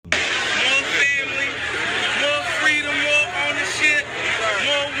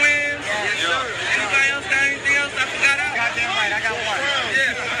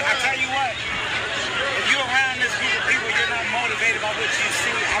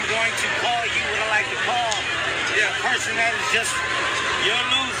losing at is just, you're a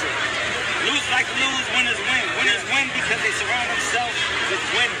loser. Lose like lose, winners win. Winners win because they surround themselves with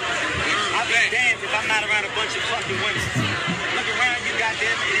winners. I'll be damned if I'm not around a bunch of fucking winners. Look around you,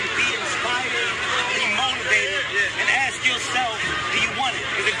 goddamn, and be inspired, be motivated, and ask yourself, do you want it?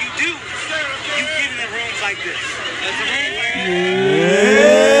 Because if you do, you get in rooms like this. That's a room where...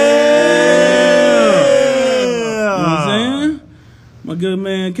 You know what I'm saying? My good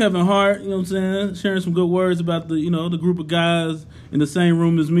man Kevin Hart, you know what I'm saying, sharing some good words about the, the group of guys in the same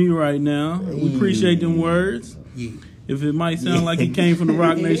room as me right now. We appreciate them words. Yeah. If it might sound like it came from the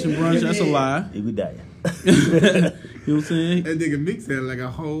Rock Nation brunch, that's a lie. We die. You know what I'm saying? That nigga Mick sounded like a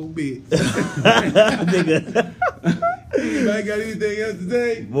whole bitch. Nigga. Anybody got anything else to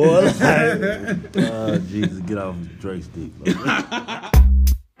say? Boy, Jesus, get off Drake's dick, bro.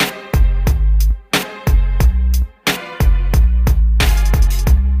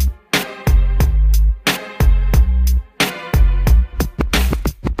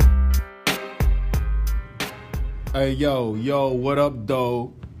 Hey, yo, what up,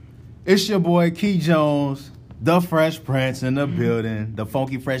 though? It's your boy, Key Jones, the Fresh Prince in the building. The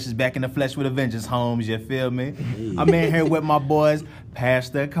Funky Fresh is back in the flesh with a vengeance, Holmes, you feel me? Hey. I'm in here with my boys,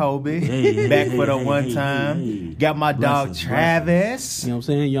 Pastor Kobe, back for the one time. Got my dog, Travis. You know what I'm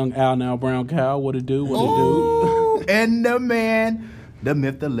saying? Young Al Now Brown Cow, what it do? And the man, the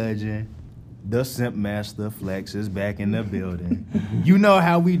myth, the legend, the Simp Master Flex is back in the building. You know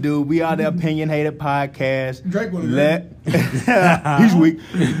how we do. We are the Opinionated Podcast. Drake was He's weak.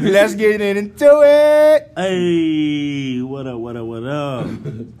 Let's get into it. Hey, what up?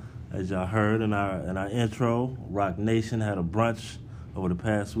 As y'all heard in our intro, Rock Nation had a brunch over the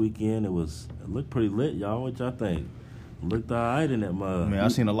past weekend. It looked pretty lit, y'all. What y'all think? It looked all right in that mug. Man, I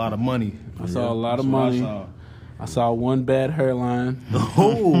seen a lot of money. I saw a lot of money. I saw one bad hairline.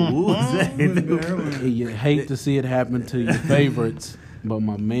 Oh, you hate to see it happen to your favorites, but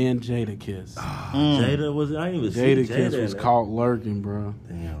my man Jadakiss. Jada was I didn't even see Jadakiss was caught lurking, bro.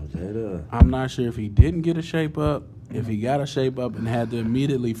 Damn, Jada. I'm not sure if he didn't get a shape up, if he got a shape up and had to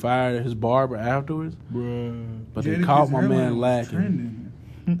immediately fire his barber afterwards. Bruh. But they caught my man lacking.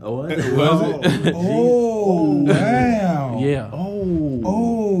 Oh, was it? Oh, wow. Yeah.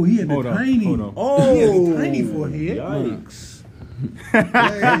 Oh, he had the tiny. Hold on. Oh, he had the tiny forehead. Yikes.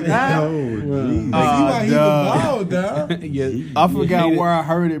 I forgot where I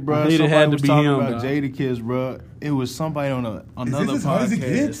heard it, bro. Somebody had to was be talking him, about Jadakiss, bro. It was somebody on another this Hard as It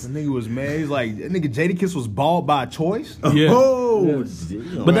podcast. Gets? The nigga was mad. He's like, that nigga Jadakiss was bald by choice. Yeah. Oh,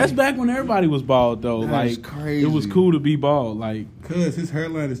 But that's back when everybody was bald, though. That's like crazy. It was cool to be bald. Like, Cause his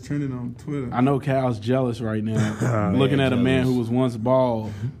hairline is trending on Twitter. I know Cal's jealous right now, looking at a man who was once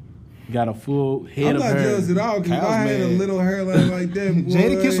bald, got a full head I'm of not hair. jealous at all because if Kyle's I had a mad. little hairline like that, boy,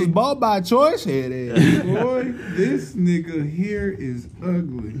 Jadakiss was bald by choice. Head ass. boy, this nigga here is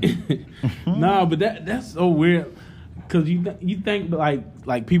ugly. Nah, but that's so weird. Cause you think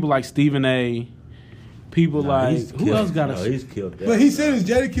like people like Stephen A. People who else got a? He's killed that. But he said it's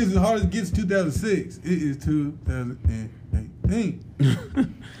Jadakiss as hard as it gets 2006. It is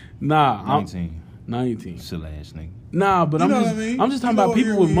 2018. Nah, 19. Silly ass nigga. Nah, but You I'm know just what I mean? I'm just talking You about know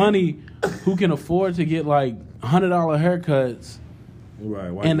people here with we- money who can afford to get like $100 haircuts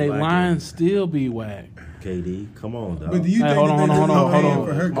Right, why and you they like lines still be whack. KD, come on, dog. But do you Hey, think hold that on, they hold just on. paying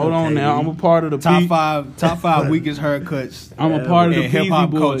for haircuts? Hold on now. I'm a part of the Top five weakest haircuts. I'm a part of the in hip-hop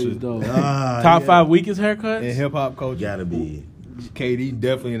Peasy Boys, culture. though. Top 5 weakest haircuts? In hip hop culture. Gotta be. KD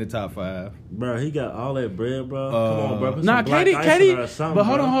definitely in the top 5. Bro, he got all that bread, bro. Come on, bro. Put Nah, some black ice in Katie, there or something, but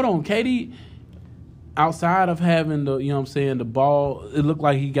hold bro. on. Katie, outside of having the, you know what I'm saying, the ball, it looked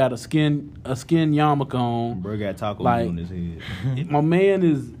like he got a skin yarmulke on. Bro got taco Like- on his head. My man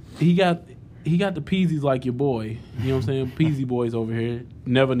he got the peasies like your boy. You know what I'm saying? Peasy boys over here.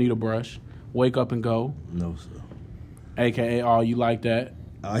 Never need a brush. Wake up and go. No, sir. AKA, oh, you like that.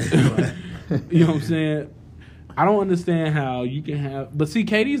 Oh, You know what I'm saying? I don't understand how you can have... But see,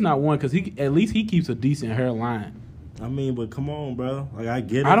 KD's not one because at least he keeps a decent hairline. I mean, but come on, bro. Like, I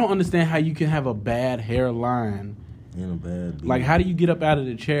get it. I don't understand how you can have a bad hairline. In a bad beat. Like, how do you get up out of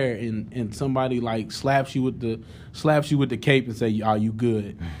the chair and somebody like slaps you with the cape and say, "Are you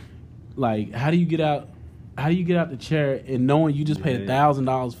good?" Like, how do you get out the chair and knowing you just paid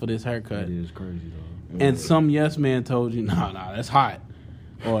 $1,000 for this haircut? That is crazy though. And some yes man told you, nah, that's hot,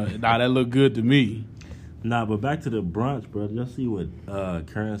 or nah, that look good to me. Nah, but back to the brunch, bro. Did y'all see what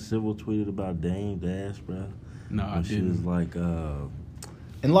Karen Civil tweeted about Dame Dash, bro? No, I She was didn't. like,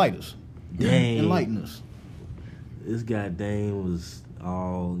 Enlighten us. Dame. Enlighten us. This guy Dame was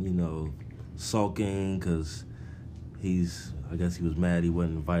all, sulking because I guess he was mad he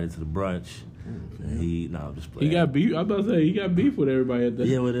wasn't invited to the brunch. And I'm just playing. He got beef. I was about to say he got beef with everybody at the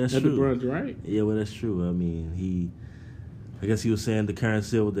that's at true. the brunch, right? Yeah, well, that's true. I mean, I guess he was saying to Karen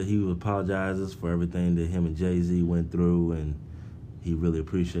Silver that he apologizes for everything that him and Jay-Z went through, and he really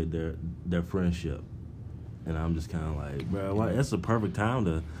appreciated their friendship. And I'm just kind of like, bro, that's the perfect time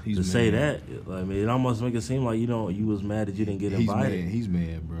to say that. I mean, it almost make it seem like you was mad that you didn't get invited. He's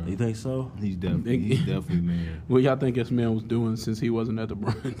mad, bro. You think so? He's definitely mad. What y'all think this man was doing since he wasn't at the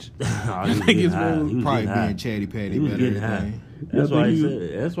brunch? I think his man was probably being chatty patty. He was getting high. That's why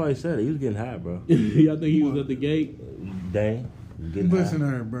he said it. He was getting high, bro. Y'all think he was at the gate? Dang. Listen to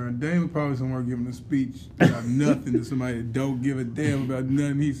her, bro. Dame was probably somewhere giving a speech about nothing to somebody that don't give a damn about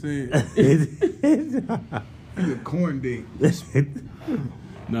nothing he said. He's a corn dick. But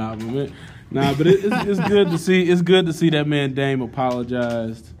it's good to see. It's good to see that man Dame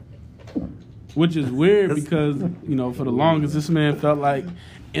apologized, which is weird because for the longest this man felt like,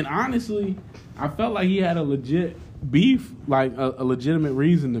 and honestly, I felt like he had a legit beef, like a legitimate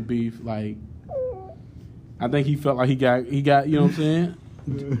reason to beef. Like, I think he felt like he got. You know what I'm saying?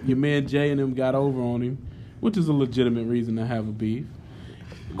 Your man Jay and them got over on him, which is a legitimate reason to have a beef.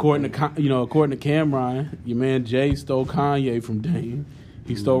 According to Cameron, your man Jay stole Kanye from Dame.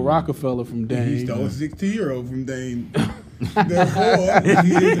 He stole Rockefeller from Dame. He stole a 16-year-old from Dame. Therefore,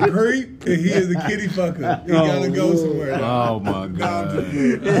 he is a creep and he is a kitty fucker. He gotta go somewhere. Oh my God!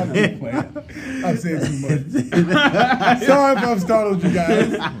 I'm just playing. I've said too much. Sorry if I've startled you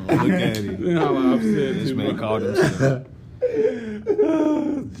guys. Look at him. This man called himself.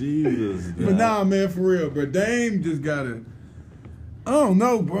 Jesus. God. But nah, man, for real, bro. Dame just gotta. I don't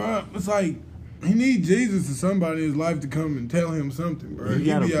know, bro. It's like he needs Jesus or somebody in his life to come and tell him something, bro. He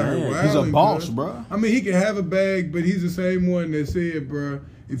got a bag. He's a boss, bro. I mean, he can have a bag, but he's the same one that said, bro,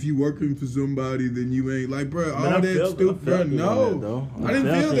 if you working for somebody, then you ain't like, bro. All that stupid, bro. No, I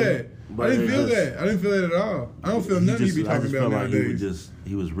didn't feel that. I didn't feel that. I didn't feel that at all. I don't feel nothing he be talking about nowadays.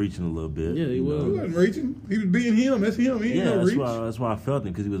 He was reaching a little bit. Yeah, he was. He wasn't reaching. He was being him. That's him. He ain't no reach. That's why I felt it,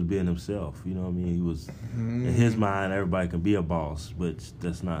 because he was being himself. You know what I mean? He was, in his mind, everybody can be a boss, but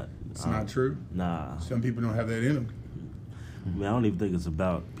that's not. It's not true. Nah. Some people don't have that in them. I mean, I don't even think it's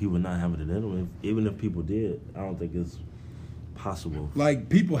about people not having it in them. Even if people did, I don't think it's possible. Like,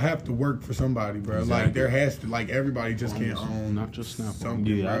 people have to work for somebody, bro. Exactly. Like, there has to, like, everybody just can't own not just Snap-on.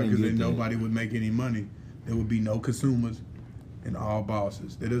 something, bro, because then nobody would make any money. There would be no consumers and all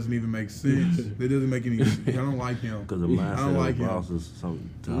bosses. That doesn't even make sense. That doesn't make any sense. I don't like him. Because the mindset I don't like of him. bosses is something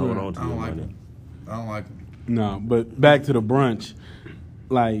to hold on to. I don't like him. I don't like him. No, but back to the brunch.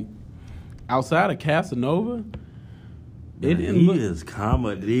 Like, outside of Casanova, it didn't he look. is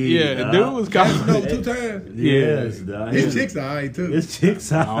comedy. Yeah, the dude was Casanova comedy. 2 times. Yes, dog. His chick's alright, too. His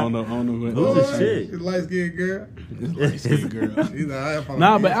chick's I out. don't know what. Who's his chick? His light-skinned girl. Light-skinned girl. She's alright.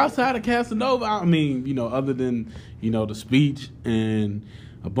 Nah, but outside of Casanova, I mean, other than the speech and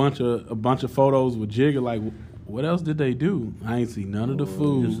a bunch of photos with Jigga, like, what else did they do? I ain't see none of the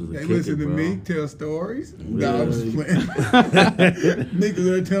food. They listen to me tell stories. Yeah. Nah, I'm just playing. Niggas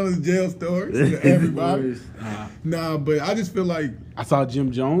are telling jail stories to everybody. Nah, but I just feel like I saw Jim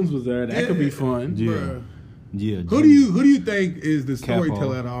Jones was there. That could be fun. bruh. Yeah. Who do you think is the Capo.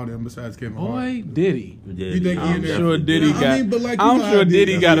 storyteller out of all them besides Kevin Hart? Boy, Diddy. You think he I'm in there? sure Diddy Yeah, I got. mean, but like, you I'm know how sure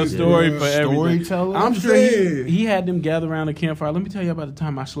Diddy got a is, story bruh. for everything. Storyteller? I'm I'm sure saying. he had them gather around the campfire. Let me tell you about the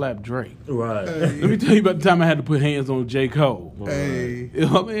time I slapped Drake. Right. Let me tell you about the time I had to put hands on J. Cole. Hey, You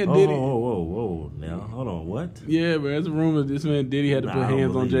know, man, Diddy. Whoa. Now, hold on. What? Yeah, bro. There's a rumor this man Diddy had to Nah, put I don't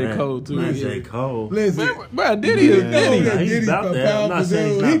hands on believe J. that. Cole too. Man, Yeah. J. Cole. listen. Bro, Diddy is Know Diddy. that He's Diddy's about a that. I'm not powerful saying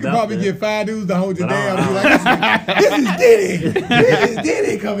he's dude. not He could about probably that. get 5 dudes to hold you But down. I- Be like, this is Diddy. This is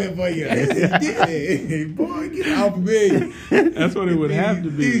Diddy coming for you. This is Diddy. Boy, get off of me. That's what it would have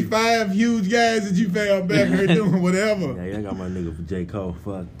to These be. 5 huge guys that you found back here doing whatever. Yeah, I got my nigga for J. Cole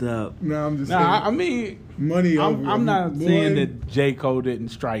fucked up. No, I'm just saying. Nah, I mean, Money over. I'm not boy. saying that J. Cole didn't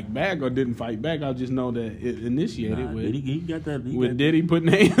strike back or didn't fight back. I just know that it initiated Nah, with he got that. with Diddy putting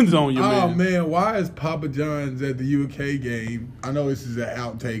hands on your Oh man. man, why is Papa John's at the UK game? I know this is an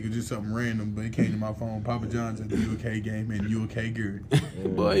outtake or just something random, but it came to my phone. Papa John's at the UK game and UK good.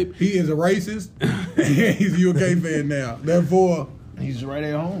 Boy, He is a racist. And he's a UK fan now. Therefore, He's right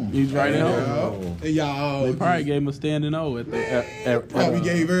at home. he's right at home. y'all They probably gave him a standing O at the probably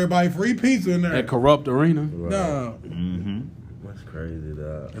gave everybody free pizza in there. at Corrupt Arena. No, That's crazy,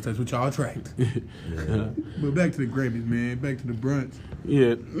 dog. that's what y'all attract. But back to the Grammys, man. Back to the brunch.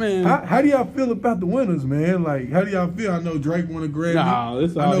 Yeah, man. How do y'all feel about the winners, man? Like, how do y'all feel? I know Drake won a Grammy. Nah,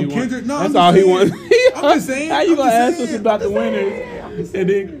 that's I all know he won. Kendrick. No, That's I'm all just he won. saying. I'm just saying. How you I'm gonna just ask us saying. about the I'm just winners saying. I'm just and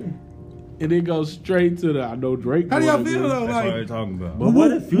saying. then and it goes straight to the I know Drake. How do y'all feel though? That's what Like, they're talking about. But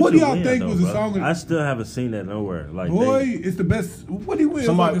what do y'all think was the song? I still haven't seen that nowhere. Like, boy, it's the best. What do you win?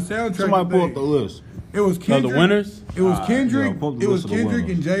 Somebody, It's like a soundtrack. somebody pull thing. up the list. It was Kendrick. the winners? It was Kendrick. yeah, pull up the It was list of the Kendrick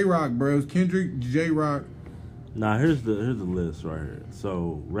winners. and J Rock, bro. It was Kendrick, J Rock. Nah, here's the list right here.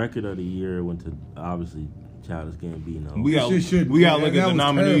 So, record of the year went to obviously Childish Gambino. We got This shit we got to yeah, look that at the was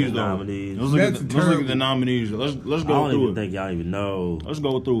nominees terrible. though. Nominees. Let's look at the That's nominees. Let's I go don't through even it. think y'all even know. Let's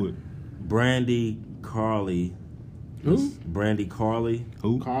go through it. Brandy Carly. Who? Brandy Carly.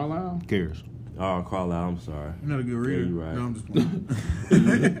 Who Carlisle. cares? Oh, Carlisle, I'm sorry. I'm not a good reader. Yeah, you right. No, I'm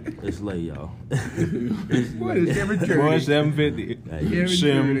just. It's late, y'all. What is every church? Boy, 750. Hey,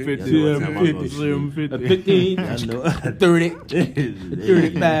 750. Yeah, what time I go to 750. 15, I know. 30,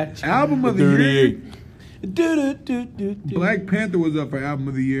 35, Album of the year. 38. Black Panther was up for album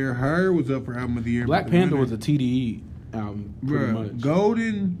of the year. Her was up for album of the year. Black Panther was a TDE album, pretty Bruh, much.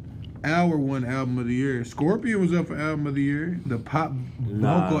 Golden Hour won album of the year. Scorpion was up for album of the year. The pop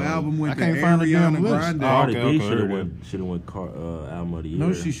vocal album went to I can't find the damn Ariana list. Grande. Cardi okay, B okay, should have won album of the year.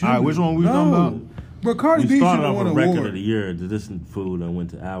 No, she should. All right, which one we talking about? Bro, Cardi We B should started have off won with an record award. of the year. This food and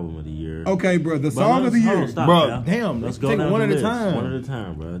went to album of the year. Okay, bro, the But song of the hold on, year. stop, Bro, now. damn, Let's take go down one the at a list. time. One at a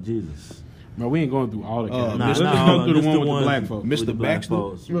time, bro. Jesus. Bro, we ain't going through all the categories. Nah, Let's nah, just hold go on. through the Just one with the one black folks. with Mr. the black Baxter?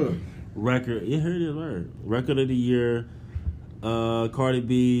 folks. Look, Record. Yeah, here it is. Right. Record of the year. Cardi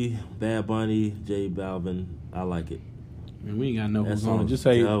B, Bad Bunny, J Balvin. I like it. Man, we ain't got to know That who's on it. song's Just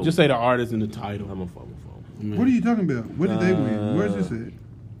say dope. the artist and the title. I'm a phone. Man. what are you talking about? What did they win? Where's this at?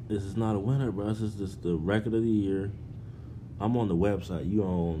 This is not a winner, bro. This is just the record of the year. I'm on the website. You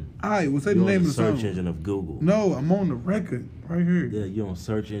on? All right, well, say the You on name the of the search song. engine of Google. No, I'm on the record right here. Yeah, you on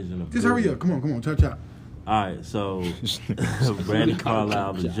search engine of Just Google. hurry up. Come on. Cha-cha. All right, so Brandy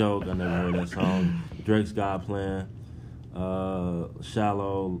Carlisle, The Joke. I never heard that song. Drake's God Plan,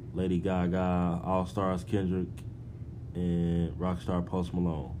 Shallow, Lady Gaga, All Stars, Kendrick, and Rockstar Post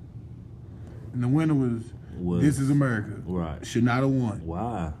Malone. And the winner was This Is America. Right. Should not have won.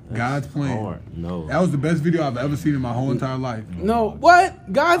 Why? That's God's Plan. hard. No. That was the best video I've ever seen in my whole entire life. No,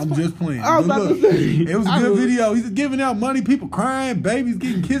 what? God's I'm just playing. I was But about look, to say. it was a good video. He's giving out money, people crying, babies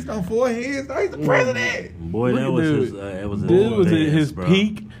getting kissed on foreheads. Now he's the president. Boy, that Look was at his. dude. It was This was advance, his bro.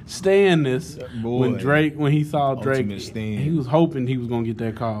 peak stayingness Boy. when he saw Drake. Ultimate stand. He was hoping he was gonna get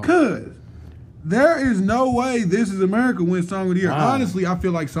that call. Cause there is no way This Is America wins Song of the Year. Wow. Honestly, I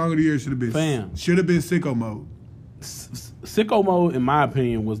feel like Song of the Year should have been Sicko Mode. Sicko Mode, in my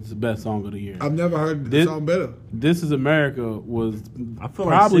opinion, was the best song of the year. I've never heard the This- song better. This Is America was I feel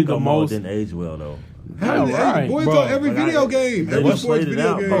probably like the Sicko Mode most. didn't age well though. How did right. boys Bro, on every like video I- game, they every just sports played it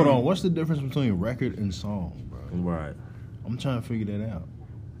video out, game. bro. Hold on, what's the difference between record and song, bro? Right. I'm trying to figure that out.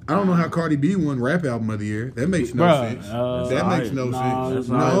 I don't know how Cardi B won Rap Album of the Year. That makes no Bruh, sense. that makes no nah, sense. that's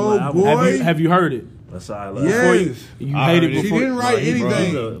No, all right. boy. Have you heard it? That's all I love. Yes. You I hate heard it it. She before. didn't write anything. I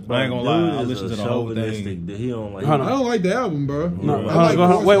ain't gonna lie, I listened to the whole thing. He don't like. Hold I on. don't like the album, bro. No, I hold like on, go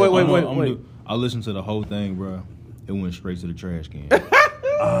on. Force Wait. Gump. I listened to the whole thing, bro. It went straight to the trash can.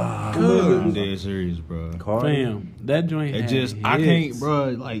 Good. I'm dead serious, bro. Cardi. Fam, that joint. It had just, I hits. can't, bro.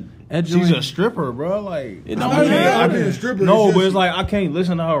 Like, That she's joint- a stripper, bro. Like, It I don't can't- matter. I can't- a stripper, no, it's but just- it's like I can't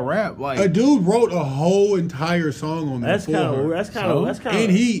listen to her rap. A Like, dude wrote a whole entire song on That's that kind for of. her. That's kind So? of. That's kind And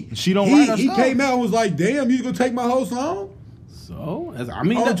of. She don't write her he stuff. came out and was like, "Damn, you gonna take my whole song?" So, I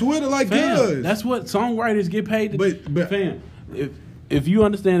mean, On that- Twitter, like, fam, good. that's what songwriters get paid. To, But- fam, if you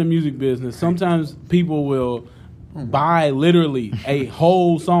understand the music business, sometimes people will buy literally a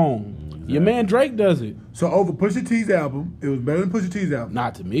whole song. Your man Drake does it. So over Pusha T's album, it was better than Pusha T's album.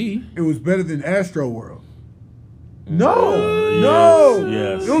 Not to me. It was better than Astro World. No,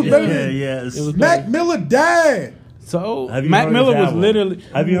 Yes. it was better than Yes. It was Mac Miller died. So Have you Mac heard Miller his was album? literally.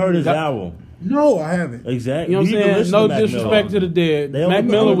 Have you heard his Got- album? No, I haven't. Exactly. You know what I'm can saying? listen No to Mac disrespect Miller. to the dead. They only Mac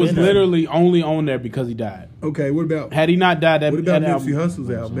put Miller him was in there. literally only on there because he died. Okay, what about Had he not died, that, what about that Nipsey album, Hussle's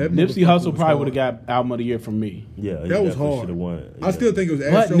album? That Nipsey motherfucker Hussle was probably hard. would have got album of the year from me. Yeah, he That was definitely hard. should've won. I still think it was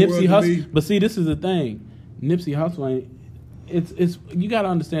But Astro Nipsey World to Hussle, me. but see, this is the thing. Nipsey Hussle ain't. It's you got to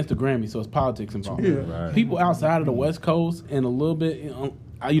understand it's the Grammy, so it's politics involved. Yeah. Right. People outside of the West Coast and a little bit, and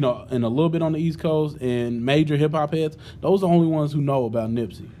a little bit on the East Coast and major hip hop heads, those are the only ones who know about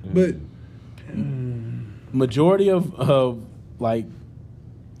Nipsey. But Majority of like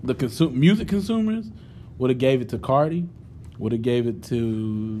the music consumers would have gave it to Cardi, would have gave it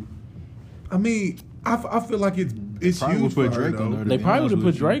to. I mean, I feel like it's Probably huge would for put her, Drake on though. there. They be probably would honest have put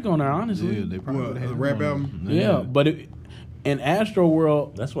with you. Drake on there, honestly. Yeah, they probably What, would a have rap him on album? there. Yeah, but in Astro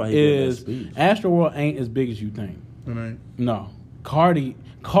World, That's why he did that is speech. Astro World ain't as big as you think. All right. No, Cardi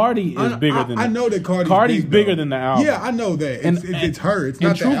is bigger than. I know that Cardi's bigger than the album. Yeah, I know that. It's her. It's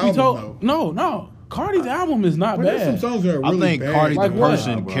not the album. No. Cardi's album is not bad. There's some songs that are really I think bad. Cardi, Like the what?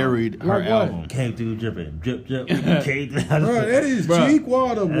 person, carried her album. Came through dripping, drip. Bro, that is cheek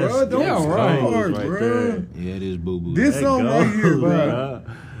water, bro. Don't start, bro. Yeah, it is boo boo. This song right here, bro.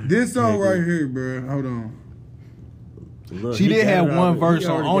 This song right here, bro. Hold on. Look, She did have one verse He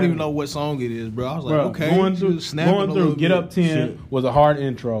on. I already don't got even it. know what song it is, bro. I was like, Bro, okay. going she was snapping a little Get bit. Up 10 was a hard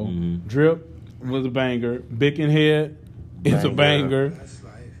intro. Mm-hmm. Drip was a banger. Bick and Head is a banger. Best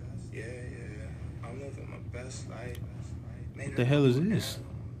life. Yeah. I'm living my best life. What the hell is this?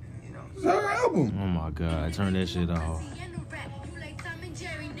 It's her album. Oh my god, turn that shit off.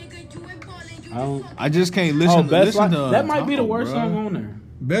 I just can't listen Best to Life. That might be the worst bro. song on there.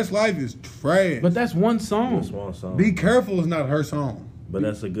 Best Life is trash. But that's one song. That's one song. Be Careful is not her song. But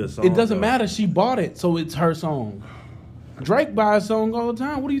that's a good song. It doesn't though. matter. She bought it, so it's her song. Drake buys songs all the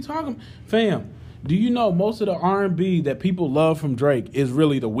time. What are you talking, fam? Do you know most of the R&B that people love from Drake is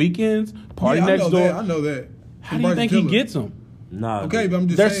really The Weeknd's, Party Next Door? I know that. How do you think he gets them? Nah. Okay, but I'm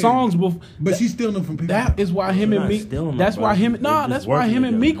just There's saying. songs before. But she's stealing them from people. That is why him They're and not Meek. stealing them, That's bro. why him. They're No, just that's why working him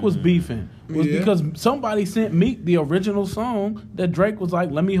and together. Meek was beefing. Was Yeah. because somebody sent Meek the original song that Drake was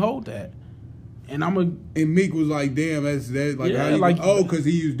like, "Let me hold that," and I'm a. And Meek was like, "Damn, that's that." Like, Yeah, how you like- because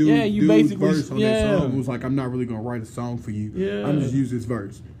he used Yeah, you dude's basically- verse on yeah. that song. It was like, "I'm not really gonna write a song for you. Yeah. I'm just use this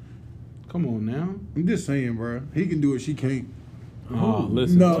verse." Come on now. I'm just saying, bro. He can do it. She can't. Oh,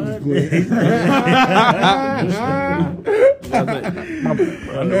 listen. No, I'm just playing.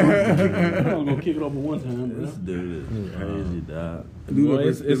 I'm gonna kick it over one time, bro. This dude is crazy, dog. Boy,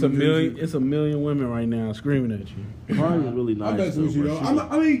 it's a million. It's a million women right now screaming at you. Cardi is really I'm nice. messing with you, though, though. bro.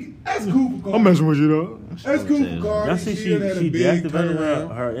 I mean, that's cool for Cardi. I'm messing with you though. That's cool for Cardi. Y'all see she done had a big deactivated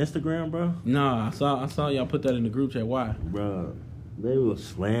turnaround. her Instagram, bro? Nah, I saw y'all put that in the group chat. Why? Bro, they were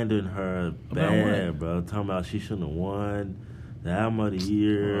slandering her bad, bro. Talking about she shouldn't have won the album of the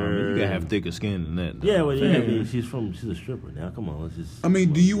year. You gotta have thicker skin than that. though. Yeah, well, yeah, I Fam. mean, she's a stripper now. Come on, let's just. I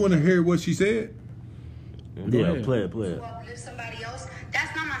mean, do you want to hear what she said? Yeah, ahead. play it. Uplift somebody else.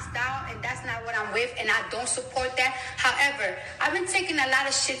 That's not my style, and that's not what I'm with, and I don't support that. However, I've been taking a lot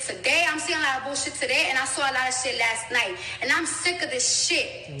of shit today. I'm seeing a lot of bullshit today, and I saw a lot of shit last night, and I'm sick of this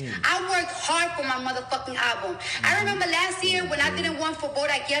shit. I worked hard for my motherfucking album. I remember last year when I didn't want for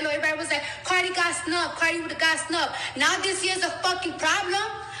Bodak Yellow, everybody was like, Cardi got snubbed. Cardi would have got snubbed. Now this year's a fucking problem.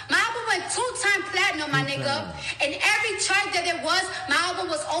 My album went 2-time platinum, my nigga. And every chart that there was, my album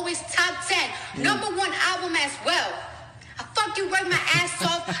was always top 10. Number one album as well. I fucking worked my ass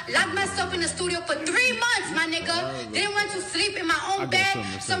off, locked myself in the studio for 3 months, my nigga. Didn't want to sleep in my own bed,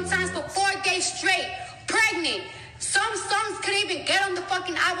 sometimes for 4 days straight. Pregnant. Some songs couldn't even get on the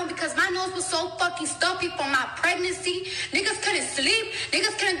fucking album because my nose was so fucking stuffy from my pregnancy. Niggas couldn't sleep.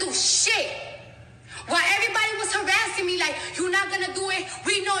 Niggas couldn't do shit. While everybody was harassing me like, you're not gonna do it.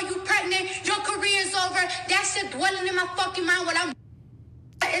 We know you pregnant. Your career's over. That shit dwelling in my fucking mind while I'm...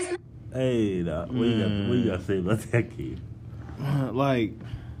 It's not... Hey, dog, what you got to say about that kid? Like,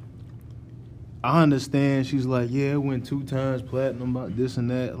 I understand she's like, yeah, it went 2 times platinum, about this and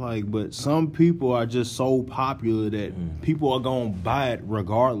that. Like, but some people are just so popular that people are gonna buy it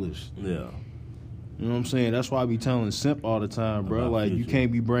regardless. Yeah. You know what I'm saying? That's why I be telling Simp all the time, bro. About Like, you Future.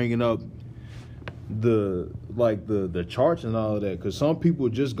 can't be bringing up the charts and all of that, because some people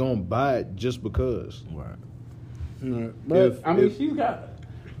just gonna buy it just because. Right. But she's got.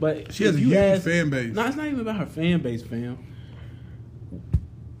 But She has if a you huge ask- fan base. No, it's not even about her fan base, fam.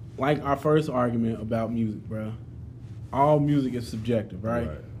 Like our first argument about music, bro. All music is subjective, right?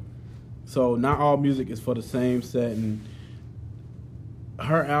 So not all music is for the same set, and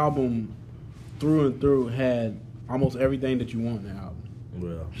her album, through and through, had almost everything that you want in the album.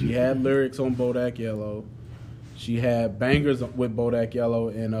 Well, She had lyrics on Bodak Yellow. She had bangers with Bodak Yellow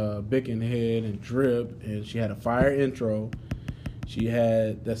and Bick and Head and Drip, and she had a fire intro. She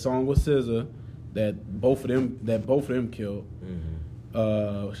had that song with SZA that both of them killed.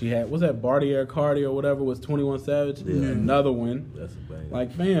 She had, what's that, Bartier Cardi or whatever, was 21 Savage. Yeah. Another one. that's a banger.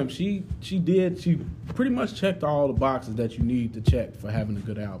 Like, fam, she pretty much checked all the boxes that you need to check for having a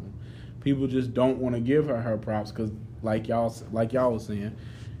good album. People just don't want to give her props because, like y'all was saying,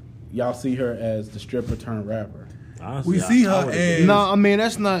 y'all see her as the stripper turned rapper. Honestly, We see her would've as- gave- No, I mean,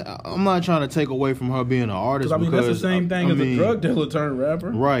 that's not. I'm not trying to take away from her being an artist. Because, I mean, because that's the same thing I as mean, a drug dealer turned rapper.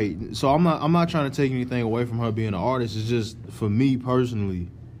 Right. So I'm not trying to take anything away from her being an artist. It's just, for me personally,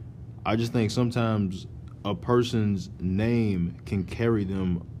 I just think sometimes a person's name can carry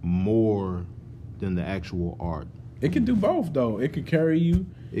them more than the actual art. It can do both, though. It could carry you,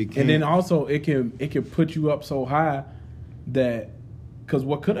 It can. and then also it can put you up so high that because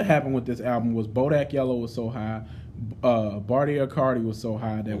what could have happened with this album was Bodak Yellow was so high, Bartier Cardi was so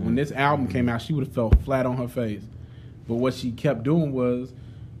high that when this album came out, she would have felt flat on her face. But what she kept doing was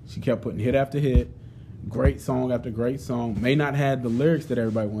she kept putting hit after hit, great song after great song. May not have the lyrics that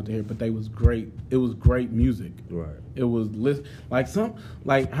everybody wanted to hear, but they was great. It was great music. Right. It was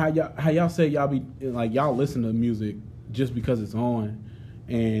like how y'all say y'all be like y'all listen to music just because it's on,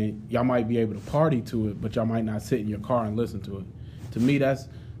 and y'all might be able to party to it, but y'all might not sit in your car and listen to it. To me, that's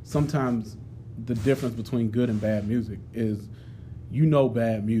sometimes the difference between good and bad music is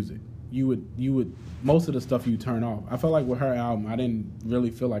bad music. You would most of the stuff you turn off. I felt like with her album, I didn't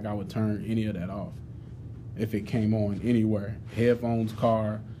really feel like I would turn any of that off if it came on anywhere. Headphones,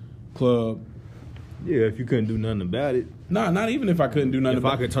 car, club. Yeah, if you couldn't do nothing about it. No, not even if I couldn't do nothing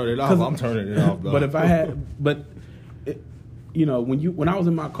about it. If I could turn it off, I'm turning it off, though. But if I had, when I was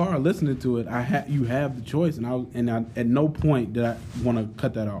in my car listening to it, you have the choice, and I at no point did I want to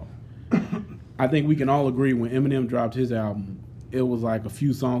cut that off. I think we can all agree when Eminem dropped his album, it was like a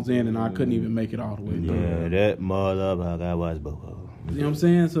few songs in, and I couldn't even make it all the way through. Yeah, that motherfucker was boo. You know what I'm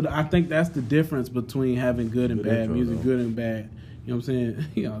saying? So I think that's the difference between having good and bad music, good and bad. You know what I'm saying?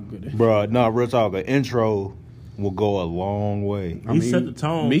 Yeah, good. Bro, real talk. An intro will go a long way. He set the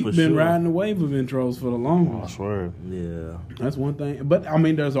tone. Meek for been sure. riding the wave of intros for the longest. I swear. Yeah, that's one thing. But I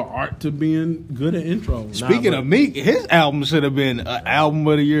mean, there's an art to being good at intros. Speaking of Meek, his album should have been an album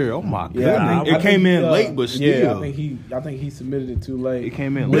of the year. Oh my goodness, it came in late, but still. Yeah, I think he submitted it too late. It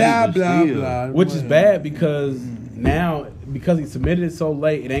came in late, but still. Which is bad because now because he submitted it so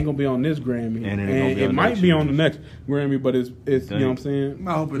late, it ain't gonna be on this Grammy, and it might be on the next Grammy. But it's you know what I'm saying.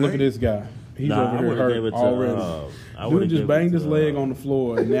 I hope it Look ain't. at this guy. He's over here hurt already. Dude just banged his leg on the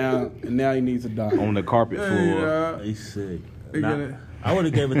floor, and now he needs a doctor. On the carpet floor. He's sick. I would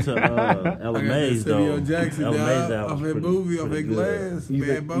have gave it to Ella Mays, though. Jackson, Ella Mays album. Off that movie, off that glass. You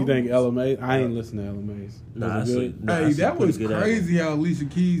think Ella Mays? I ain't listening to Ella Mays. That was crazy how Alicia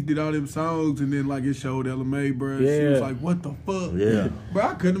Keys did all them songs, and then like it showed Ella May, bro. Yeah. She was like, "What the fuck?" Yeah, bro.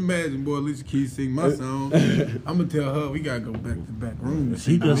 I couldn't imagine, boy, Alicia Keys sing my song. I'm gonna tell her we gotta go back to the back room.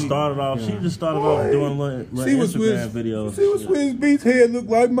 She just started off doing little Instagram videos. See what Swizz Beatz head look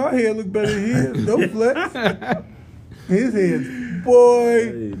like? My hair look better than his. Don't flex. His head,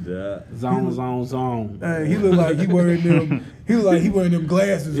 boy. Zone. Hey, he look like he wearing them. He look like he wearing them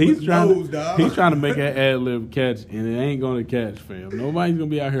glasses. He's trying to make that ad lib catch, and it ain't gonna catch, fam. Nobody's gonna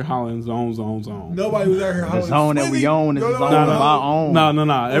be out here hollering zone. Nobody was out here hollering. The zone that we own is the zone of our own. No.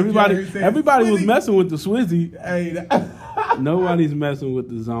 Everybody was messing with the Swizzy. Hey, nobody's messing with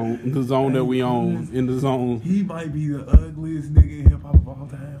the zone that we own in the zone. He might be the ugliest nigga in hip hop of all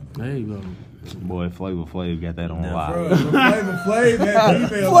time. There you go. Boy, Flavor Flav got that on live. Bro, Flavor Flav had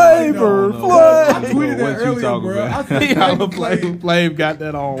female. Flavor Flav. I tweeted that earlier, bro. I said Flavor Flav got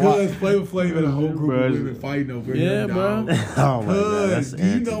that on live. Because Flavor Flav had a whole group of women fighting over him. Yeah, bro. Oh my God, do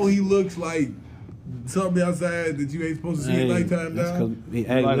you know he looks like something outside that you ain't supposed to see at nighttime, dog?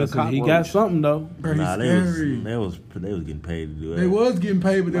 He got something though. Bro, they was getting paid to do it. They was getting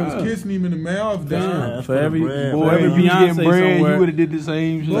paid, but they was kissing him in the mouth, dog. For every Beyonce somewhere, you would have did the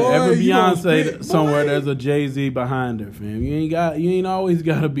same shit. For every Beyonce somewhere, there's a Jay-Z behind her, fam. You ain't always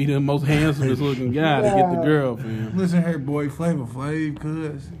gotta be the most handsomest looking guy to get the girl, fam. Listen here, boy, Flavor Flav,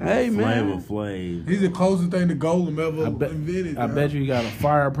 cuz. Hey, man. Flavor Flav. He's the closest thing to Golem ever invented. I bet you got a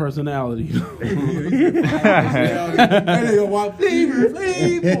fire personality. And they go, "Why, Flavor,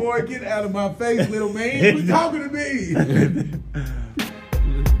 boy, get out of my face, little man. Quit talking to me."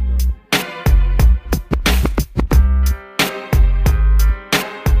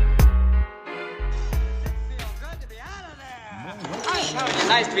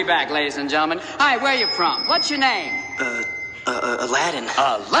 Nice to be back, ladies and gentlemen. Hi, where are you from? What's your name? Aladdin.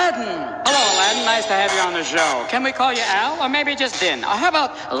 Aladdin. Hello, Aladdin. Nice to have you on the show. Can we call you Al, or maybe just Din? Or how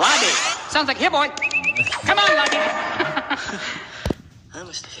about Laddie? Sounds like, here, boy. Come on, Laddie. I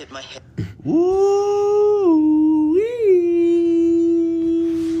must have hit my head. Woo!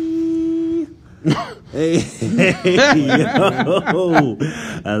 Hey, yo,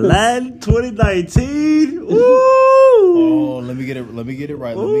 Aladdin 2019. Woo! Oh, let me get it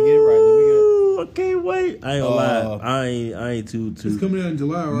right. I can't wait. I ain't gonna lie. I ain't too. It's coming out in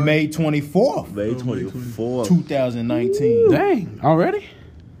July, right? May 24th. May 24th. 2019. Dang, already?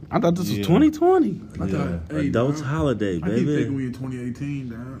 I thought this was 2020. Adults holiday, baby. I keep thinking we in 2018,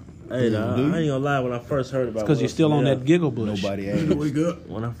 dog. Hey, I ain't gonna lie. When I first heard about, because you're still on that giggle bush. Nobody asked.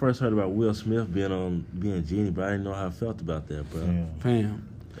 When I first heard about Will Smith being Genie, but I didn't know how I felt about that, bro. Fam,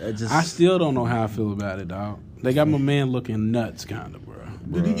 I still don't know how I feel about it, dog. They got my man looking nuts, kind of, bro.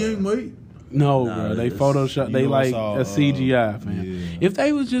 Did he gain weight? No, bro. They Photoshop. They like a CGI, man. Yeah. If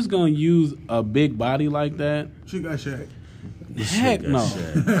they was just gonna use a big body like that, She got Shaq. heck no.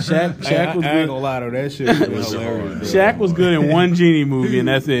 Shaq was I ain't good. gonna lie to that shit. Was hilarious. Shaq was good in one Genie movie, and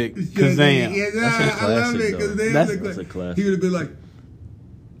that's it. Kazam. Yeah, That's a I love classic, it because though. That's a classic. he would have been like,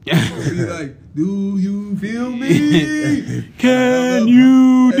 be like, do you feel me? Can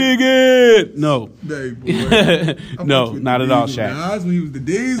you dig it? No. Hey, boy. No, not at all, Shaq. Nas when he was the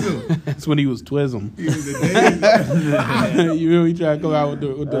Diesel. That's when he was Twism. He was the Diesel. You really try to go out with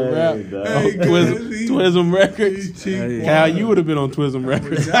the rap Hey, Twism Records. Cal, you would have been on Twism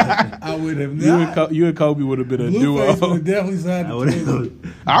Records. I would have not. You and Kobe would have been a duo. Blueface would have definitely signed the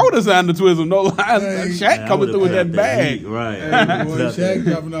Twism. I would have signed the Twism. No lies. Hey, Shaq coming through with that bag. Right. Hey, boy, Shaq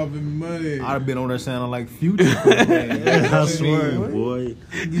dropping off in money. I'd have been on there sounding like Future. I swear, boy.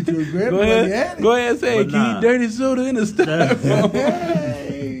 Get you a grip. Go ahead and say it. Can you dirty soda in the styrofoam?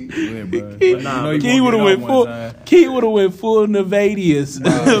 Key would have went full. Key would have went full Nevadius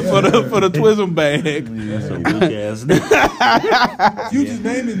for the Twism bag. That's a weak ass. Future's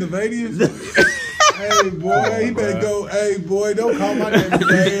name is Nevadius. Hey boy, he better go. Hey boy, don't call my name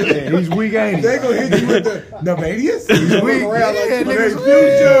Nevadius. He's weak, ain't he? They gonna hit you with the Nevadius. He's weak. around like Yeah, hey, Future.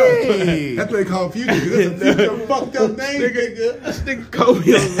 That's what they call Future. That's a Future fucked up name, nigga. Nigga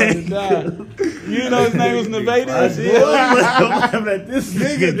Kobe was about to die. You know his name was Nevadius. This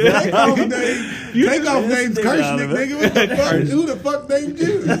Nigga, take off names Kirshnick, nigga. What the fuck? Who the fuck named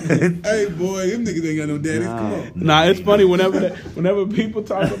you? Hey boy, them niggas ain't got no daddies. Come on. Nah, it's funny whenever people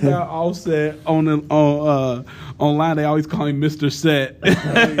talk about Offset online, they always call him Mr. Set.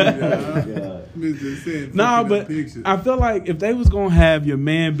 Mr. Set. Nah, but I feel like if they was gonna have your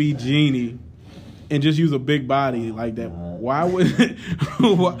man be Genie and just use a big body like that, why wouldn't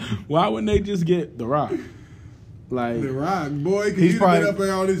they just get The Rock? Like The Rock, boy, because He's he's probably- been up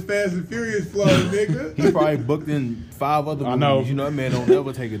there on this Fast and Furious flow, nigga. He's probably booked in 5 other movies. I know. You know that man don't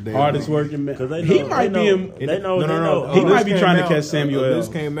ever take a day. hardest off. working man. They He know, might they be know, in. they know. He A might list be came trying to out- catch Samuel a L.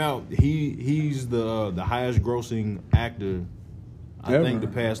 list came out. He's the highest grossing actor. I Ever. think the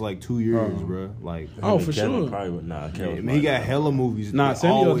past like 2 years, bro. Like, Oh, for Kevin sure. Probably, nah, Kevin. I mean, he got hella movies. Nah, that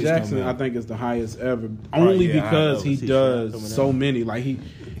Samuel always come Jackson, I out. think, is the highest ever. Only yeah, I because know. he He does shot so many. Like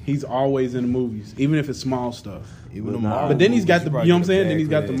he's always in the movies, even if it's small stuff. Even the Nah. Marvel But then he's got movies, the, he you know what I'm probably saying? get a Then he's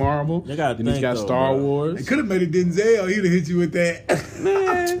bag got for the that. Marvel. You gotta Then he's think, got though, Star bro. Wars. They could have made it Denzel. He'd have hit you with that.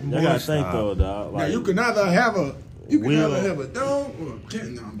 Man, You gotta think though, dog. Now Like, you can either have a Will- dome or a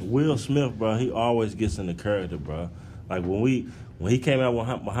can't. No, Will Smith, bro, he always gets in the character, bro. Like when he came out with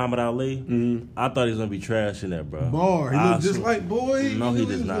Muhammad Ali, I thought he was gonna be trash in that, bro. bar. He I looked just swear- like boy. No, he knew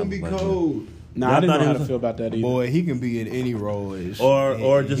does was not gonna be look like cold. nah, Yeah, I I didn't thought know he how to was- feel about that either. Boy, he can be in any role.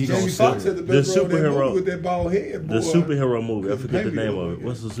 Or just he the Jamie gonna Foxx sell had the it. best The role in that superhero- movie with that bald head. Boy. The superhero movie. I forget the Baby name over of it.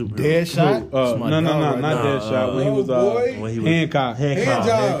 What's the superhero? Deadshot. That's my No, dog right not now. Deadshot. When he was boy. When he was Hancock. Hand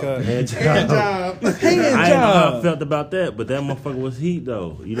job. Hand job. Hand job. I didn't know how I felt about that, but that motherfucker was heat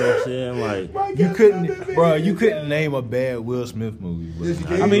though. You know what I'm saying? Like, You couldn't, bro. You couldn't name a bad Will Smith movie, bro. Yes, you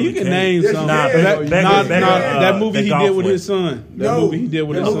can. I mean, you can name Yes, some. nah, That- Becker- that movie the he golf did with one. his son. That movie he did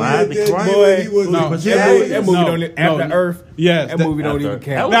with his That son. Alive movie and that Crying? boy, he was No, a That movie No, don't After no. Earth. Yes, That movie don't even That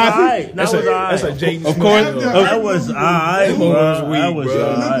count. was Nah, alright. That's That was a alright. Jaden Of Smith course- movie. That was alright, That bro. was weak, That was bro.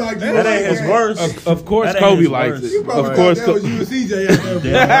 alright. Looked like you That like ain't his that. worst. Of course, That ain't Kobe his likes worst. it. You probably Of thought course, that was you and CJ out there.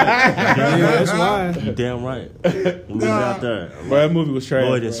 Damn right. Yeah, that's why. You damn right. We was out there. bro, that movie was trash. Boy,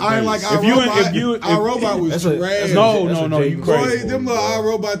 bro. this I ain't like If our robot was That's a- trash. No, That's no, a no, you Jaden Boy, crazy. Smith them movie,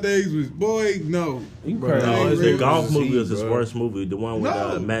 little bro. iRobot days was no. You Bro, crazy. no, it's The a golf Heat, movie was his bro. worst movie. The one with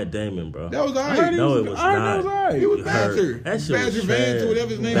No. Matt Damon, bro. That was I heard alright. he No, was- it was I heard not. that was alright. He was You heard. Badger. That shit was Badger Vance trash. or whatever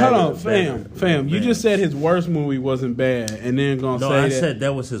his name Hold was. on, fam. You just said his worst movie wasn't bad, and then gonna No, say I that. said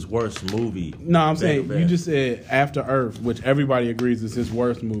that was his worst movie. No, I'm saying Bad. you just said After Earth, which everybody agrees is his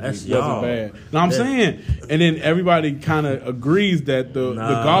worst movie. That's wasn't y'all. bad. No, I'm That- saying, and then everybody kind of agrees that the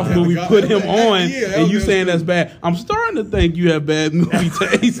Nah. golf Yeah, movie the golf- put him yeah, on, that and was you good saying too. that's bad. I'm starting to think you have bad movie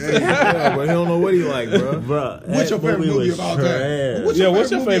taste. Yeah, but he don't know what he like, bro. Bro, What's your favorite movie of all time? trash. Yeah,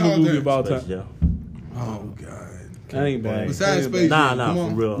 what's your favorite movie of all Space time? Jam. Oh God. That ain't bad. Besides Space Nah, Jam, nah, come for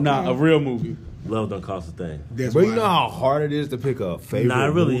on. real. Nah, a real movie. Love don't cost a thing. That's But you why. know how hard it is to pick a favorite Nah,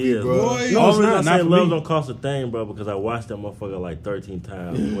 it really movie, is, bro. Boy, No, Only it's reason not. I Not say for Love me. don't cost a thing, bro, because I watched that motherfucker like 13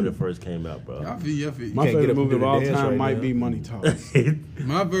 times when it first came out, bro. I feel you. I feel you. My Can't get favorite up movie and of do all the dance time right might now. be Money Talk.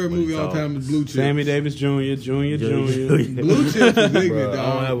 My favorite movie of all time is Blue Chips. Sammy Davis Jr., Junior. Blue Chips is ignorant, Bro, I don't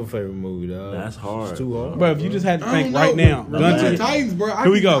dog. have a favorite movie, dog. That's hard. It's too hard. But if you just had to I think don't right know, now, but gun to Teen your Titans, bro.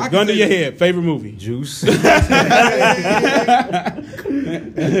 Here we go. Gun to your head. Favorite movie. Juice.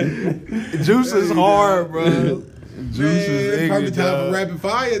 Juice is hard, bro. Juice is perfect time for rapid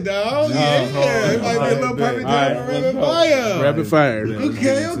fire, dog. Yeah, it might be a little perfect time for rapid fire. Rapid fire.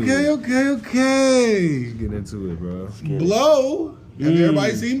 Okay. Let's get into it, bro. Blow. Have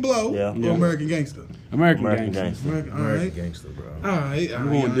everybody seen Blow? Yeah. Or American Gangster? American American Gangster. Gangster. American Gangster, bro. All right. I'm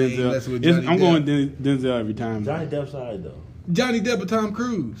going Denzel. I'm going Denzel every time. Johnny Depp's side though. Johnny Depp or Tom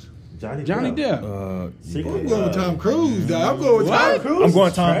Cruise? Johnny Depp. I'm going with Tom Cruise, dog. I'm going with Tom Cruise. I'm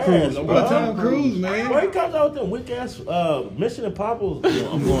going Tom Cruise. I'm going Tom Cruise, man. Why he comes out with them weak ass Mission Impossible?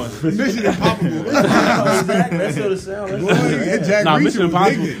 I'm going Mission Impossible. That's what it sounds like. Jack Mission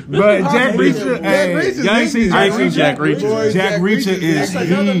Impossible. But Jack Reacher, Y'all ain't seen I ain't seen Jack Reacher. Jack Reacher is That's like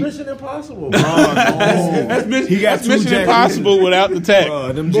another Mission Impossible. That's Mission Impossible without the tech.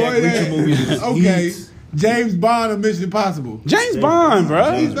 Them Jack Reacher movies is Okay. James Bond or Mission Impossible? James Bond, bro.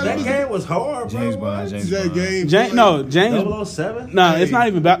 That game was hard, bro. James Bond. That game. James. 007? No, it's not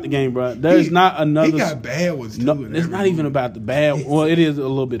even about the game, bro. There's not another. He got bad ones too. No, it's not even about the bad. Well, it is a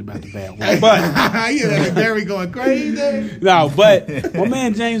little bit about the bad one, but yeah, Barry going crazy. no, but my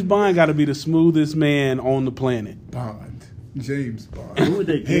man James Bond got to be the smoothest man on the planet. Bond. James Bond. Who would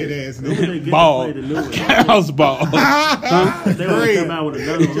they get? Head ass Who would they get Ball. to play the new one? House ball. If they would come out with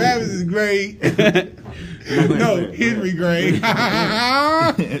another one. Travis is great. No, Henry Gray.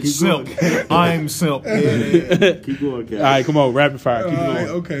 Silk. I'm Silk. Keep going, Cat. All right, come on, rapid fire. Keep going.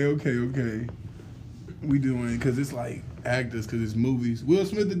 Okay. We doing because it's like actors, because it's movies. Will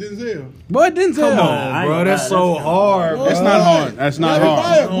Smith to Denzel. Boy, Denzel. Come on, bro. That's so hard. That's not hard. That's not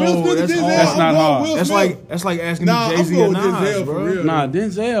hard. Will Smith to Denzel. That's not hard. That's like asking me Jay-Z I'm or going with Nas, Denzel bro. for real. Nah,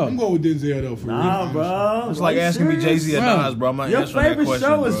 Denzel. I'm going with Denzel though for real. Nah, bro. It's like asking me Jay-Z or Nas, bro. I'm not Your answering that favorite question,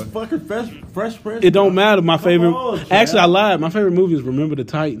 show bro. is fucking Fresh Prince. It don't matter. My favorite. on, Chad. Actually, I lied. My favorite movie is Remember the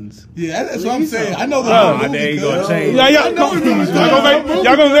Titans. Yeah, that's what I'm saying. I know Bro, the there you movie. go, cuz. change. Yeah, I know the movie.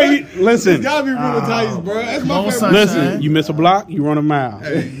 y'all gonna make listen. It's gotta be Remember Titans, bro. That's my favorite. Sunshine. Listen, you miss a block, you run a mile.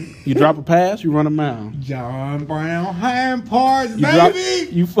 You drop a pass, you run a mile. John Brown hand parts, You drop,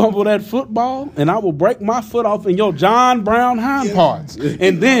 baby. you fumble that football, and I will break my foot off in your John Brown hind Yeah. parts,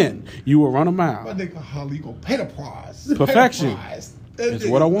 and then you will run a My mile. nigga Holly gonna pay the price. Perfection. It's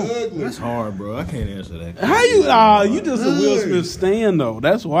what I want. That's hard, bro. I can't answer that. How you? You just a Will Smith stan though.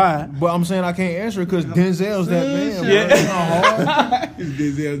 That's why. But I'm saying I can't answer it because Denzel's that man. Bro. Yeah. That's not hard. It's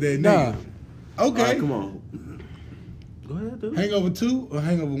Denzel that Nah. nigga. Okay. All right, come on. Go ahead, dude. Hangover 2 or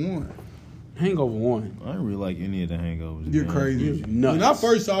Hangover 1? Hangover 1. I don't really like any of the hangovers. You're man. crazy. nuts. When I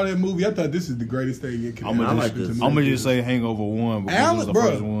first saw that movie, I thought this is the greatest thing it could I'm ever gonna happen to me. just say Hangover 1 because it was the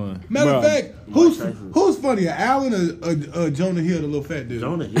first one. Matter of Bruh. fact, who's funnier, Allen or Jonah Hill, the little fat dude?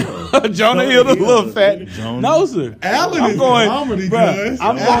 Jonah Hill. Jonah Hill, the little fat. Jonah. No, sir. Allen I'm is going- comedy, bruh, cuz.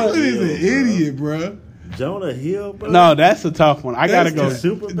 I'm Allen going- is an idiot, bruh. Jonah Hill, bro. No, that's a tough one. I gotta go.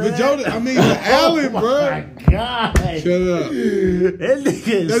 Super But Jonah, I mean, Allen, bruh. God. Shut up. That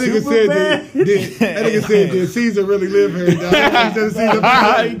nigga, That nigga Superman. said, did Caesar really live here, dog? Did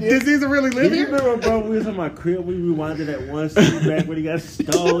Caesar really live You here? remember, bro, we was in my crib, we rewinded that one scene back when he got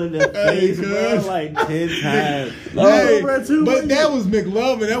stolen in the face, bro, cuz. like 10 times. Hey, bro, too, but that was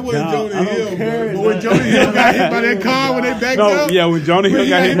McLovin. That wasn't Nah, Jonah I don't Hill, care, bro. But when nah. Jonah Hill got hit by that car when they backed No, up. yeah, when Jonah Hill When he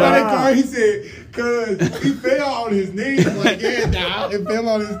got hit by by that car, he said, cuz he fell on his knees. Like, yeah, dog. It fell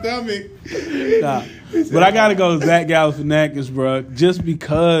on his stomach. Nah. But I gotta go Zach Galifianakis, bro. Just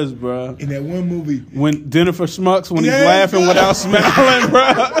because, bro. In that one movie. When Dinner for Schmucks, when he's Yes, laughing sir. without smiling, bro.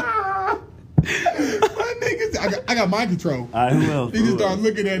 My niggas, I got mind control. All right, who else? He just Who started else?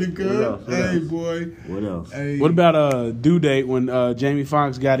 looking at him, Who else? cuz. Who Hey, else? boy. What else? Hey. What about Due Date when Jamie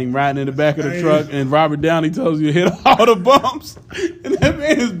Foxx got him riding in the back of the Hey. truck and Robert Downey tells you to hit all the bumps and that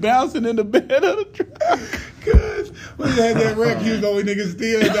man is bouncing in the bed of the truck. Cuz when he had that wreck, he was the only nigga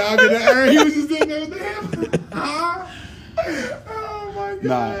still, dog. In the air, he was just sitting there with that. Oh, my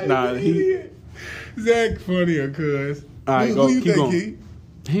God. Nah, Zach funnier, cuz. All right, who go, you keep think, going. Keith?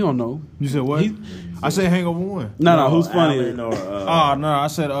 He don't know. You said what? He- I said Hangover 1. No, who's funny? Allen or, Oh, no, I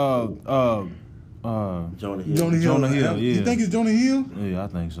said Jonah Hill. Jonah Hill. Jonah Hill, You yeah. think it's Jonah Hill? Yeah, I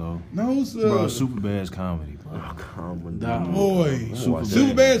think so. No, sir. Bro, Superbad's comedy, bro. Calm Nah. down. Boy, Superbad.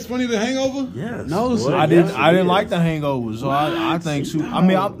 Superbad's funny than Hangover? Yes. No, boy, sir. I yes, didn't it like is. the Hangover, so I think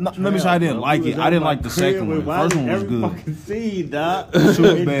let me say I didn't like it. I didn't like the second one. The first one was every good. Fucking scene, dog.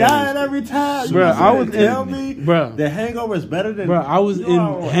 Super It bad. died every time. Bruh, You I trying was to tell in- me bruh. the Hangover is better than. Bro, I was in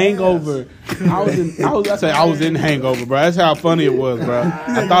your Hangover. I was in Hangover, bro. That's how funny it was, bro.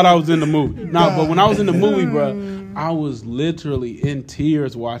 I thought I was in the movie. No, but when I was in the movie, bro, I was literally in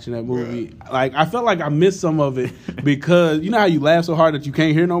tears watching that movie. Like, I felt like I missed some of it because you know how you laugh so hard that you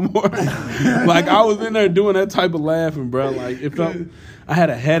can't hear no more. Like, I was in there doing that type of laughing, bro. Like, it felt I had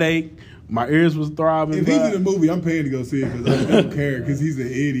a headache. My ears was throbbing. If he's in the movie, I'm paying to go see it because I don't care because he's an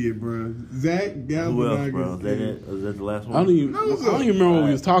idiot, bro. Zach Galifianakis. Who else, bro? Is that the last one? I don't even remember what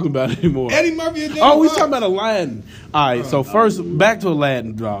we was talking about anymore. Eddie Murphy and we was talking about Aladdin. All right, so first, back to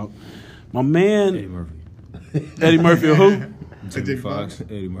Aladdin, dog. My man... Eddie Murphy. Eddie Murphy or who? Jamie Foxx.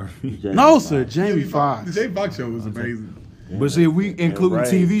 Eddie Murphy. No, sir. Jamie Foxx. The Jamie Foxx show was amazing. But see, if we include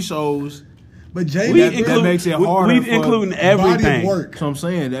TV shows... But Jamie, that makes it harder. We including everything. Work. So I'm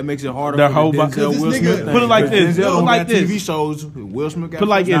saying that makes it harder. The for whole Denzel Will Smith. Put it like this. Denzel Put it like got this. TV shows. Will Smith got. Put it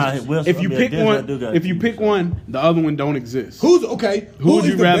like Nah, this. If you pick one, the other one don't exist. Who's okay? Who would is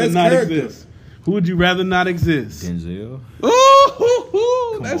you the rather best not character? exist? Who would you rather not exist? Denzel.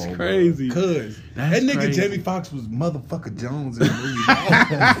 Ooh, that's on, crazy. Cause That's that nigga crazy. Jamie Foxx was motherfucker Jones in the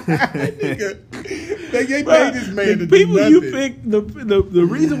movie. That nigga, they made this man to the do people nothing. you pick, the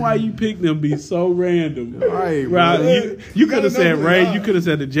reason why you pick them be so random. Right, Right. bro. You could have gotta said know Ray. who You could have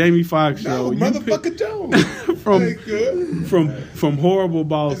said the Jamie Foxx show. No, You motherfucker Jones. from horrible The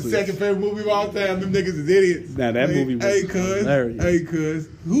bosses. second favorite movie of all time. Them niggas is idiots. Now, that movie was hilarious. Hey, cuz.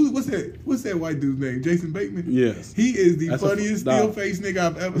 What's that white dude's name? Jason Bateman? Yes. He is the That's a funniest dog. still face nigga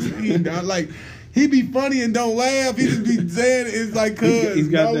I've ever seen, dog. Like, he be funny and don't laugh. He just be saying it's like, cuz. He's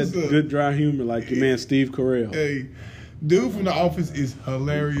got no, that sir. good dry humor like your man Steve Carell. Hey, dude from The Office is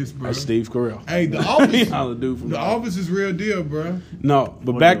hilarious, bro. That's Steve Carell. Hey, The Office. Holla, dude from The Office is real deal, bro. No,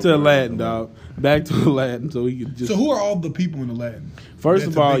 but back to Aladdin, dog. Back to Aladdin, so he could just. So who are all the people in Aladdin? First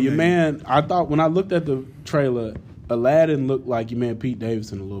That's of a all, big your name. man. I thought when I looked at the trailer, Aladdin looked like your man Pete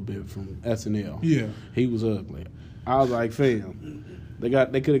Davidson a little bit from SNL. Yeah. He was ugly. I was like, fam, they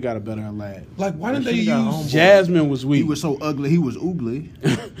could have got a better Aladdin. Like, why didn't they use... Jasmine was weak. He was so ugly. He was oogly.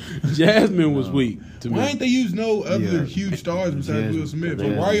 Jasmine was weak to me. Why ain't they use no other huge stars besides Will Smith?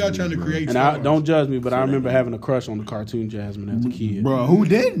 Like, why are y'all trying to create And stars? don't judge me, but I remember having a crush on the cartoon Jasmine as a kid. Bro, who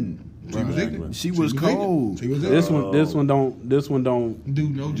didn't? She was ignorant. She was cold. She was This ignorant. one don't. Do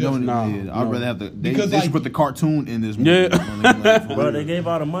no justice. I'd rather have the. They Because, should like- put the cartoon in this movie. Yeah. Bro, they gave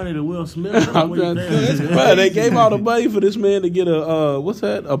all the money to Will Smith. I'm trying Bro, they gave all the money for this man to get a what's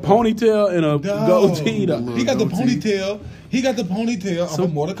that? A ponytail and a goatee. He got the ponytail. He got the ponytail off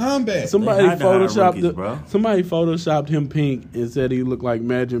of Mortal Kombat. Somebody had to hire photoshopped rookies, bro. somebody photoshopped him pink and said he looked like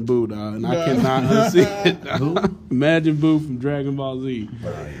Majin Buu, dog, and I cannot unsee it. Majin Buu from Dragon Ball Z.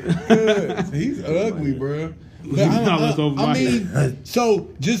 He's ugly, bro. But $50 over my I mean, so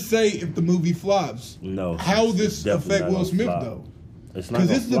just say if the movie flops, No. how will this it's definitely affect not Will gonna Smith flop. though? It's not Because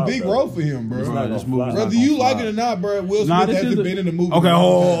gonna this is a flop, big though. role for him, bro. It's not gonna This movie- flop. Whether you like it or not, bro, Will Nah, Smith this hasn't is been in a movie. Okay, in a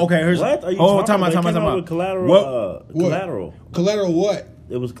long time. okay. Here's What are you time talking out. about? They came out with Collateral. What? Collateral. Collateral what?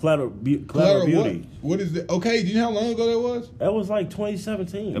 It was Collateral Collateral Beauty. what? What is it? Okay, do you know how long ago that was? That was like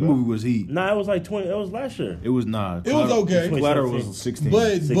 2017. That bro. movie was heat. Nah, it was like 20. It was last year. It was not. It was okay. Collateral was 16.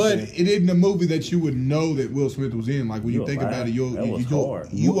 But 16. it isn't a movie that you would know that Will Smith was in. Like when you You think a about liar. it, That was hard.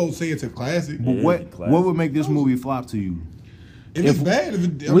 you won't say it's a classic. But Yeah, what it's a classic. what would make this movie flop to you? If it's bad, if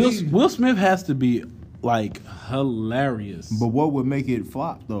it, I Will, mean, Will Smith has to be like hilarious. But what would make it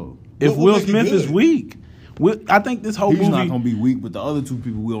flop though? if what would Will make it Smith is good? weak, I think this whole He's movie not gonna be weak, but the other two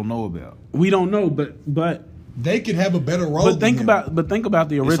people we don't know about. we don't know, but they could have a better role. But think than him. about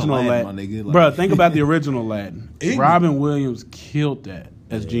the original Aladdin, Aladdin, my nigga, like- bro. Think about the original Aladdin. Ignorant. Robin Williams killed that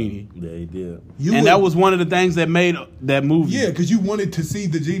as Genie, Yeah, he did. You and would- that was one of the things that made that movie. yeah, because you wanted to see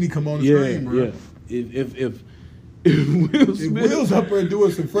the genie come on the yeah, screen, bro. yeah. If Will If Smith, Will's up there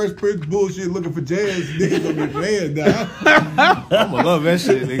doing some Fresh Prince bullshit, looking for jazz, niggas gonna be mad, dog. I'm gonna love that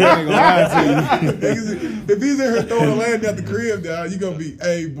shit, nigga. I ain't gonna lie to you. Niggas, if he's in here throwing land at the crib, dog, you gonna be,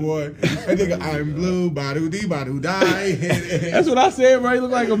 hey boy, that nigga, I'm blue, badu dee badu die. that's what I said, bro. He look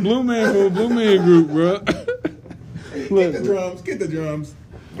like a Blue Man from a Blue Man group, bro. Get the drums, get the drums,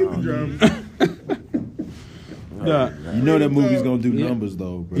 get the drums. Nah. You know that movie's gonna do numbers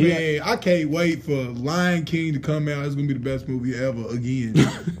though, bro. Yeah, I can't wait for Lion King to come out. It's gonna be the best movie ever again.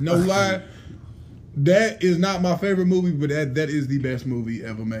 No lie, that is not my favorite movie, but that is the best movie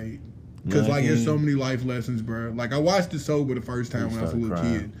ever made. Because like there's so many life lessons, bro. Like I watched it sober the first time when I was a little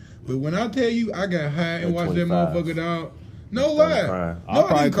kid, but when I tell you I got high and watched that 25. motherfucker, dog. No lie. crying. No,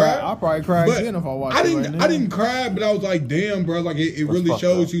 I didn't cry. I'll probably cry But again if I watch I it didn't. right now. I didn't cry, but I was like, "Damn, bro!" Like it really fucked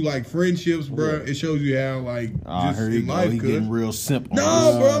shows up. you like friendships, bro. It shows you how like I just heard in he go. life, He cuz. getting real simp. on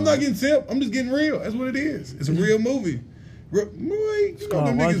No, this. bro, I'm not getting simp. I'm just getting real. That's what it is. It's a real movie. Boy, you know Oh,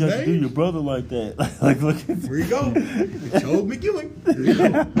 them why you niggas' have to do your names. brother like that? Like, look at Here you go. Joe McEwen. Here you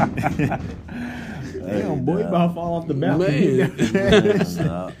go. Damn, boy, about to fall off the balcony. Man.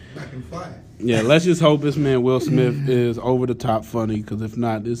 Back and fire. Yeah, let's just hope this man Will Smith is over the top funny, because if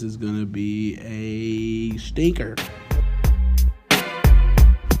not, this is gonna be a stinker.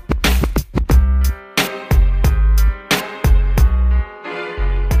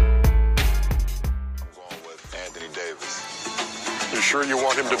 you sure you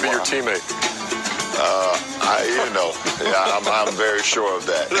want him to be your teammate? I'm very sure of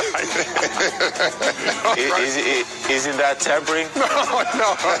that. Isn't that tampering?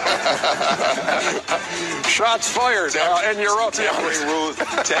 No. Shots fired, and you're up.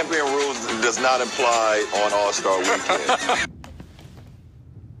 Tampering rules does not apply on All-Star Weekend.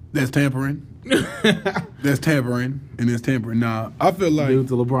 That's tampering. That's tampering, and it's tampering. Nah, I feel like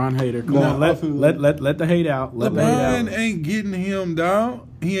dude's a LeBron hater. Come on, let the hate out. LeBron ain't getting him down.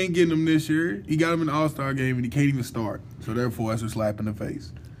 He ain't getting him this year. He got him in the All-Star game, and he can't even start. So therefore, that's a slap in the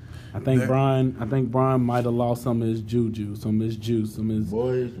face. I think Brian might have lost some of his juju, some of his juice, some of his.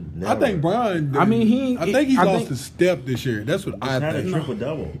 Boys, I think Brian. I think he's lost a step this year. That's what I think. Had a triple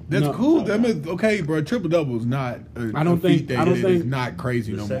double. That's cool. That means okay, bro. Triple double is not. I don't think it's not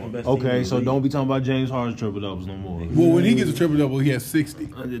crazy no more. Okay, so don't be talking about James Harden's triple doubles no more. Well, when he gets a triple double, he has 60.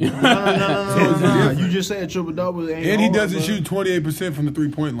 No. You just said triple double, and he doesn't shoot 28% from the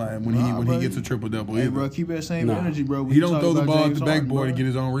 3-point line when he gets a triple double. Hey, bro, keep that same energy, bro. He don't throw the ball at the backboard and get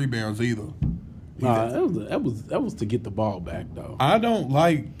his own rebounds either. That was to get the ball back though. I don't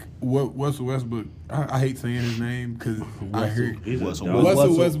like what Russell Westbrook. I hate saying his name because I hear Russell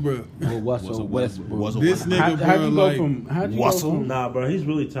Westbrook. Russell Westbrook. This nigga, how'd you go from Russell? Nah, bro, he's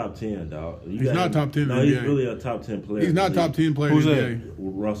really top 10, dog. He's not top 10. No, he's really a top 10 player. He's not top 10 player. Who's that?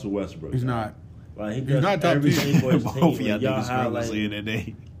 Russell Westbrook. He's not. Like, he's not top 10. Both of y'all niggas highlighting that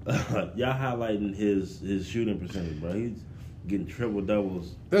day. Y'all highlighting his shooting percentage, bro. He's getting triple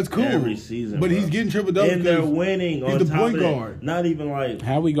doubles. That's cool every season, but bro. he's getting triple doubles and they're winning. He's on the top point of that. guard. Not even like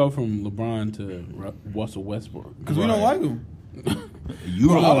how we go from LeBron to Russell Westbrook because we don't like him. You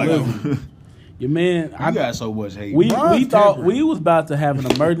don't like him. Your man, you got so much hate. We thought we was about to have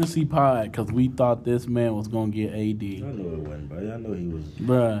an emergency pod because we thought this man was gonna get AD. I knew it wasn't, bro. I know he was.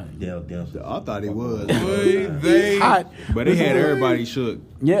 Bruh. Dale Dempsey. I thought he was. But they had everybody shook.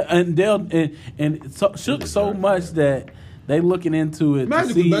 Yeah, and Dale and shook so much that they looking into it.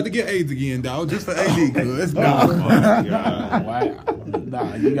 Magic was about to get AIDS again, dog, just for AD. Cause wow.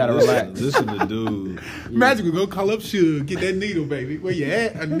 Nah, you gotta relax. Listen to dude. Magic will go call up Suge, get that needle, baby. Where you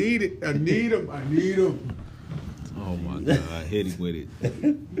at? I need it. I need him. Oh my God, I hit him with it.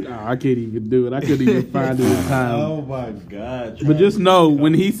 Nah, I can't even do it. I couldn't even find it in time. Oh my God. But just know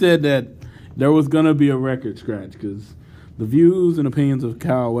when he said that there was gonna be a record scratch because the views and opinions of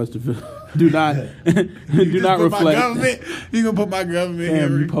Kyle Westerfield do not reflect. You gonna put my government?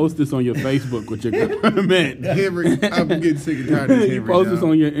 Henry, you post this on your Facebook with your government. Henry, I'm getting sick and tired of this. You post this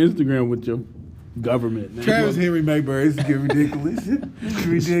on your Instagram with your government. Travis Henry Mayberry, it's getting ridiculous. It's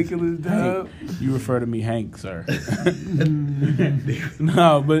ridiculous, dog. You refer to me Hank, sir.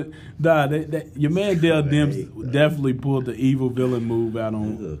 No, but your man Dale Demps definitely pulled the evil villain move out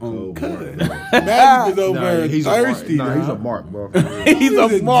on Magic is over there thirsty. He's a mark, bro. He's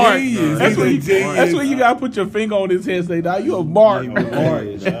a mark. That's when you gotta put your finger on his head and say, "Nah, you a mark."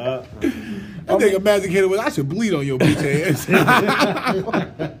 I think a Magic hit it with, I should bleed on your bitch ass.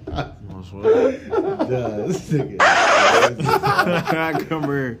 Come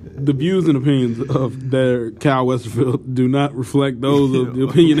here. The views and opinions of their Kyle Westerfield do not reflect those of the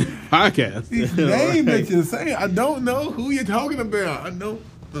opinion podcast. These names that you're saying, I don't know who you're talking about. I don't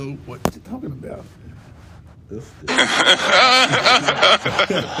know what you're talking about.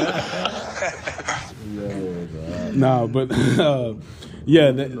 No, but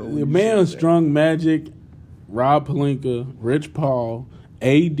yeah, the man strung Magic, Rob Pelinka, Rich Paul,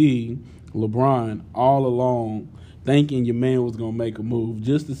 AD, LeBron all along, thinking your man was gonna make a move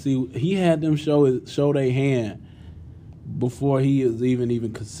just to see. He had them show their hand before he is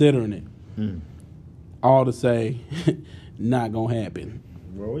even considering it. All to say, not gonna happen.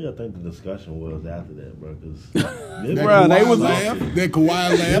 Bro, what y'all think the discussion was after that, bro? Because that Kawhi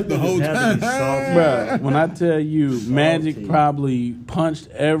laughed the whole time. Bro, when I tell you, Magic probably punched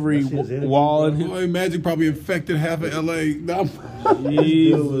every wall in him. Boy, Magic probably infected half of LA.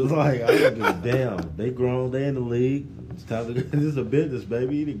 It was like, I don't give a damn. They grown, they in the league. It's time to. This is a business,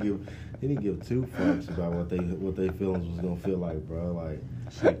 baby. He didn't give two fucks about what they feelings was gonna feel like, bro. Like.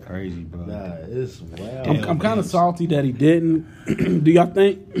 Shit crazy, bro. Nah, it's wild. I'm kind of salty that he didn't. Do y'all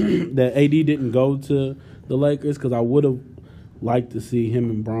think that AD didn't go to the Lakers? Because I would have liked to see him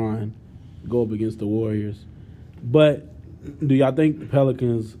and Bron go up against the Warriors. But do y'all think the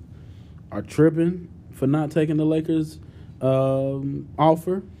Pelicans are tripping for not taking the Lakers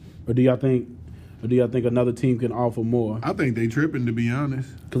offer, or do y'all think another team can offer more? I think they tripping, to be honest.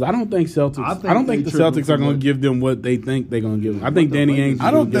 Because I don't think Celtics. I don't think the Celtics are going to give them what they think they're going to give them. I think Danny Ainge.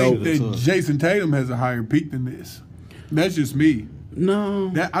 I don't think that Jason Tatum has a higher peak than this. That's just me.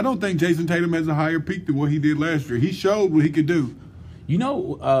 No, I don't think Jason Tatum has a higher peak than what he did last year. He showed what he could do. You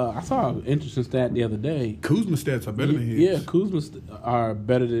know, I saw an interesting stat the other day. Kuzma's stats are better than his. Yeah, Kuzma's are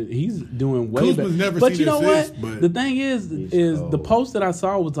better than he's doing way better. Kuzma's never but seen you know assists, what? but the thing is the post that I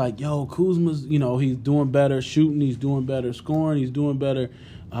saw was like, yo, Kuzma's, he's doing better shooting, he's doing better scoring, he's doing better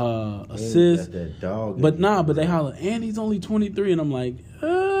assists. But they holler, and he's only 23, and I'm like,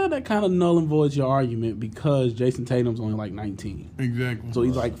 that kind of null and voids your argument because Jason Tatum's only like 19. Exactly. So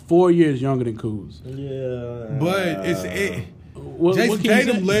he's like 4 years younger than Kuz. Yeah. But it's Jason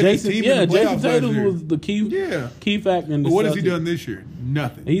Tatum led his team in the playoffs Jason Tatum last year. was the key factor in the But what has he Celtics. done this year?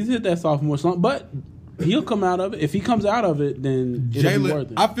 Nothing. He's hit that sophomore slump, but he'll come out of it. If he comes out of it, then it'll be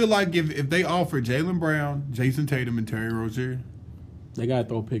worth it. I feel like if they offer Jaylen Brown, Jason Tatum, and Terry Rozier, they got to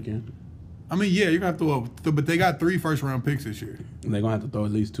throw a pick in. I mean, yeah, you're going to have to but they got 3 first-round picks this year. They're going to have to throw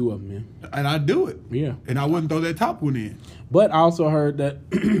at least 2 of them in. And I'd do it. Yeah. And I wouldn't throw that top one in. But I also heard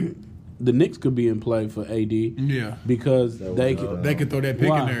that the Knicks could be in play for AD. Yeah. because they could throw that pick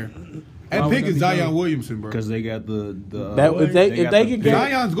in there. That Why pick would is that be Zion done? Williamson, bro. Because they got the if they could get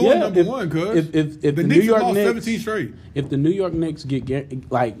Zion's going number one, cuz. If the the Knicks New York have lost Knicks 17 straight. If the New York Knicks get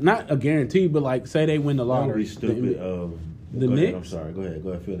not a guarantee, but like say they win the lottery, the Knicks. I'm sorry. Go ahead.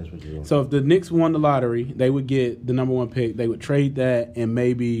 Finish what you're doing. So if the Knicks won the lottery, they would get the number 1 pick. They would trade that and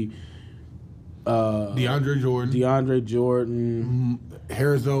maybe DeAndre Jordan,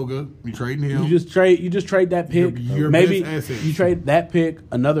 Harazoga. You trading him? You just trade that pick. Your maybe best asset. you trade that pick,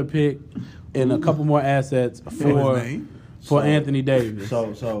 another pick, and a couple more assets for Anthony Davis.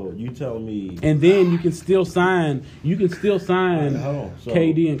 So you telling me? And then you can still sign. So,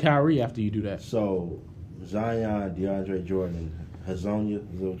 KD and Kyrie after you do that. So Zion, DeAndre Jordan, Hazonia,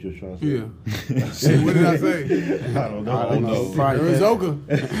 is that what you're trying to say? Yeah. What did I say? I don't know. Harazoga.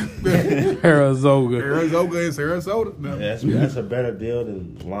 Harazoga is Sarasota. No. That's a better deal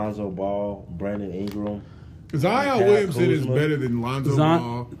than Lonzo Ball, Brandon Ingram. Zion Williamson is better than Lonzo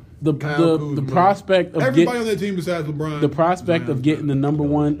Ball. The prospect of everybody on that team besides LeBron. The prospect of getting the number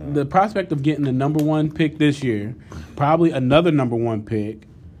 1 pick this year, probably another number 1 pick,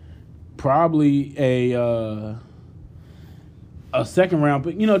 probably a second round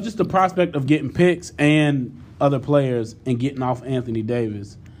pick. Just the prospect of getting picks and other players and getting off Anthony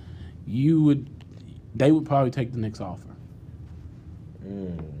Davis, they would probably take the Knicks offer.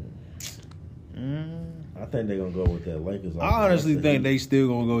 I think they're gonna go with that Lakers. I honestly think they still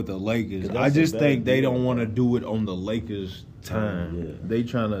gonna go with the Lakers. I just think they don't want to do it on the Lakers' time. Yeah. They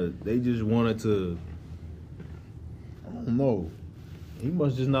just wanted to. I don't know. He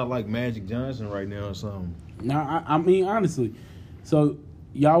must just not like Magic Johnson right now or something. No, I mean honestly. So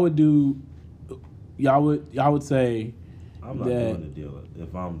y'all would say I'm not doing the deal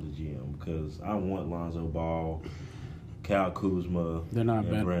if I'm the GM because I want Lonzo Ball, Kyle Kuzma,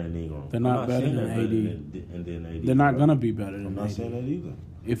 and Brandon Ingram. They're not better than AD. They're not gonna be better than AD. I'm not saying that either.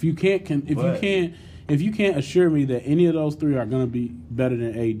 If you can't assure me that any of those 3 are gonna be better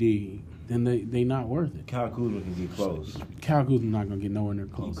than AD, then they not worth it. Kyle Kuzma can get close. Kyle Kuzma not gonna get nowhere near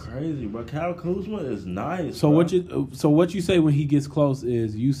close. You crazy, bro. Kyle Kuzma is nice. So what you say when he gets close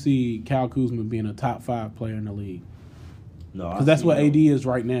is you see Kyle Kuzma being a top 5 player in the league. No, because that's what AD is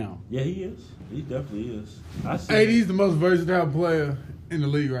right now. Yeah, he is. He definitely is. AD's the most versatile player in the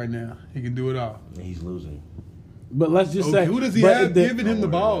league right now. He can do it all. And he's losing. But let's just say, who does he have giving him the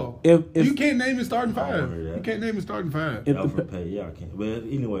ball? If you can't name his starting 5, you can't name his starting 5. Alfred Payton, I can't. But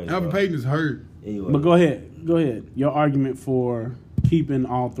anyway, Alfred Payton is hurt. Anyway. But go ahead. Your argument for keeping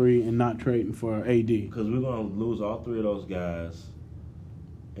all 3 and not trading for AD? Because we're gonna lose all 3 of those guys,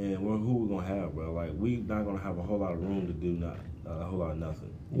 and who we're gonna have, bro? Like we're not gonna have a whole lot of room to do a whole lot of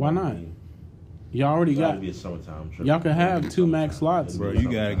nothing. Why not? Y'all already got. Be a summertime trip. Y'all can have 2 max slots, bro. You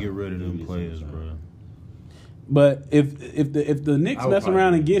gotta get rid of them players, bro. But if the Knicks mess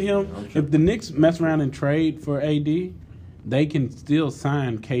around and get him, if the Knicks mess around and trade for AD, they can still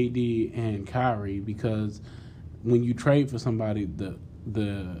sign KD and Kyrie because when you trade for somebody,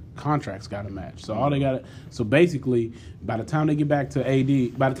 the contract's got to match. So all they got to. So basically, by the time they get back to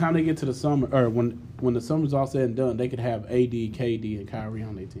AD, by the time they get to the summer, or when the summer's all said and done, they could have AD, KD, and Kyrie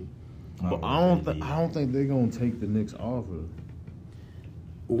on their team. But I don't think they're gonna take the Knicks offer.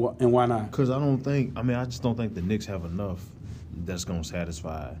 And why not? Because I just don't think the Knicks have enough that's gonna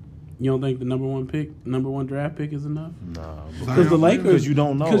satisfy. You don't think the number 1 draft pick is enough? Nah, because the Lakers. Because you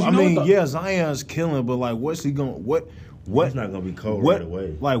don't know. Zion's killing, but like, what's he going? What? He's not gonna be cold right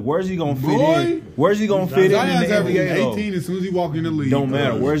away. Like, where's he gonna fit in? Where's he gonna fit in the NBA? 18 as soon as he walked in the league. Don't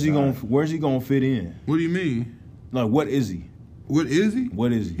matter. Where's he gonna fit in? What do you mean? Like, what is he? What is he?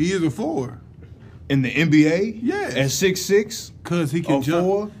 What is he? He is a 4. In the NBA? Yes. At 6'6"? Because he can jump.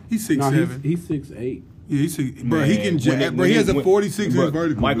 4? He's 6'7". He's 6'8". Yeah, bro, he can jack. Bro, he has a 46 inch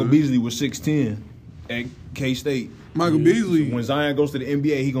vertical. Michael Beasley was 6'10" at K-State. Michael Beasley. So when Zion goes to the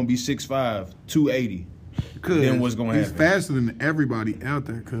NBA, he gonna be 6'5", 280. Then what's gonna happen? He's faster than everybody out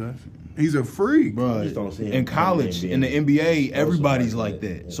there, cuz. He's a freak. Bro, in college, in the NBA, everybody's like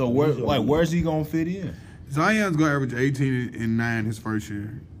that. So where's he gonna fit in? Zion's gonna average 18 and 9 his first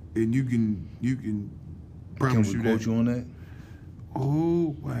year, and you can promise you that. Can we quote you on that?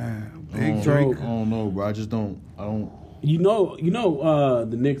 Oh wow, Big Drake. I don't know, bro. I don't. You know,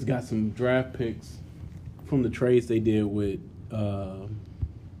 the Knicks got some draft picks from the trades they did with the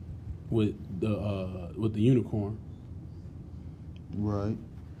Unicorn. Right.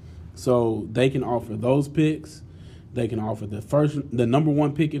 So they can offer those picks. They can offer the number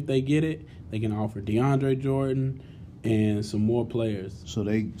one pick if they get it. They can offer DeAndre Jordan and some more players. So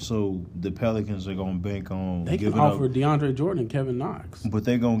the Pelicans are gonna bank on. They can offer DeAndre Jordan and Kevin Knox, but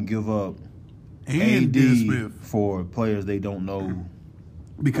they're gonna give up and AD Smith for players they don't know.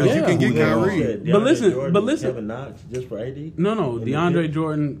 Because you can get Kyrie. But listen, Kevin Knox just for AD? No, DeAndre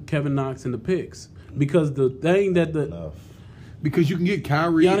Jordan, Kevin Knox in the picks. Because the thing that because you can get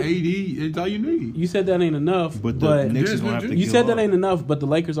Kyrie, AD, it's all you need. You said that ain't enough, but the Knicks is gonna have to you said that ain't enough, but the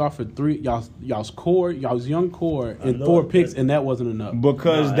Lakers offered y'all's young core, and 4 picks, and that wasn't enough.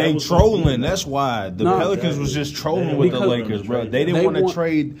 Because they trolling. That's why the Pelicans was just trolling with the Lakers, bro. They didn't want to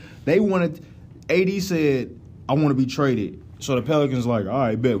trade. They wanted. AD said, "I want to be traded." So the Pelicans like, all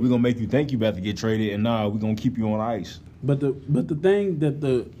right, bet we're gonna make you think you about to get traded, and we're gonna keep you on ice. But what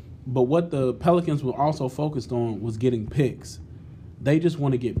the Pelicans were also focused on was getting picks. They just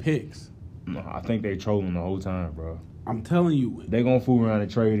want to get picks. No, I think they trolling the whole time, bro. I'm telling you, they gonna fool around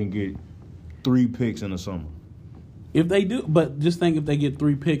and trade and get 3 picks in the summer. If they do, but just think if they get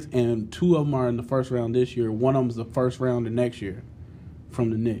 3 picks and 2 of them are in the first round this year, one of them is the first rounder next year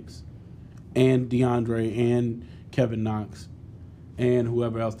from the Knicks, and DeAndre and Kevin Knox and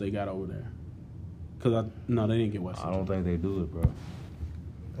whoever else they got over there. Because they didn't get West. I don't think they do it, bro.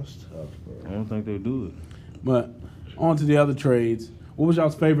 That's tough, bro. I don't think they do it. But on to the other trades. What was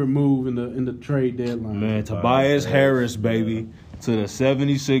y'all's favorite move in the trade deadline? Man, Tobias Harris, baby, to the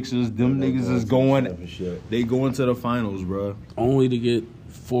 76ers. Them niggas is going. They going to the finals, bro. Only to get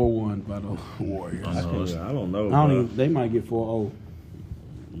 4-1 by the Warriors. I don't know. They might get 4-0.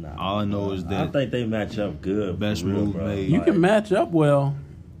 Nah, all I know is that I think they match up good. Best move made. You can match up well,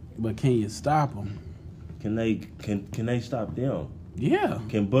 but can you stop them? Can they stop them? Yeah.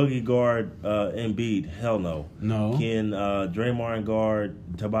 Can Boogie guard Embiid? Hell no. No. Can Draymond guard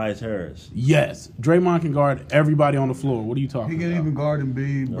Tobias Harris? Yes. Draymond can guard everybody on the floor. What are you talking about? He can't even guard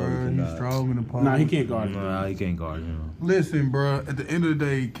Embiid, bro. He's strong in the post. Nah, he can't guard him. Nah, he can't guard him. Listen, bro. At the end of the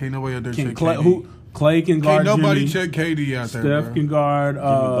day, can't nobody out there check Clay can guard Can't nobody Jimmy. check KD out there, Steph bro. can guard. Jimmy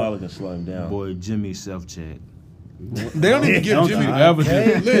Butler can slow him down. Boy, Jimmy self-check. They don't even give Jimmy the ever.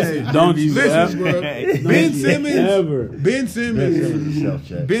 Listen, don't you listen, bro. Ben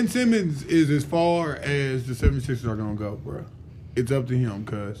Ben Simmons is as far as the 76ers are gonna go, bro. It's up to him,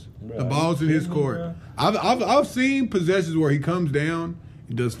 cuz the ball's in his court. I've seen possessions where he comes down,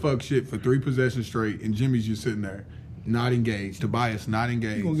 he does fuck shit for 3 possessions straight, and Jimmy's just sitting there. Not engaged. Tobias not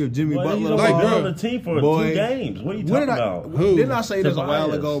engaged. You gonna give Jimmy Butler on the team for 2 games? What are you talking about? Who? Didn't I say this a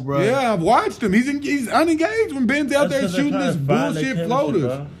while ago, bro? Yeah, I've watched him. He's unengaged when Ben's out there shooting this bullshit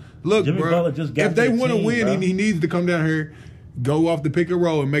floaters. Look, Jimmy bro, just got if they want to win, he needs to come down here, go off the pick and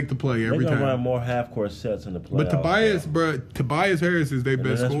roll, and make the play every They're time. gonna run more half-court sets in the playoffs. But Tobias Harris is their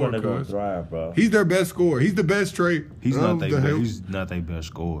best that's scorer. When they're gonna thrive, bro. He's their best scorer. He's the best trade. He's not their best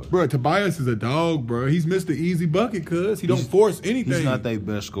scorer. Bro, Tobias is a dog, bro. He's Mr. Easy Bucket, cuz. He don't force anything. He's not their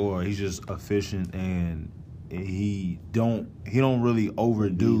best scorer. He's just efficient, and he don't really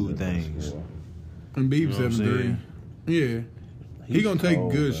overdo things. And Beeb's 7-3. Yeah. He gonna take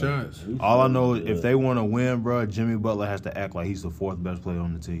good shots. All I know is if they want to win, bro, Jimmy Butler has to act like he's the 4th best player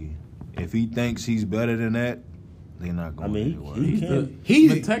on the team. If he thinks he's better than that, they're not going anywhere.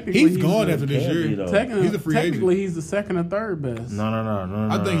 He's gone after this year. He's a free agent. Technically, he's the 2nd or 3rd best. No.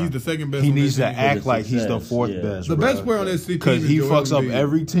 I think he's the 2nd best. He needs to act like he's the 4th best. The best player on that team because he fucks up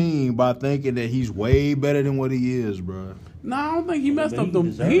every team by thinking that he's way better than what he is, bro. No, I don't think he messed up the.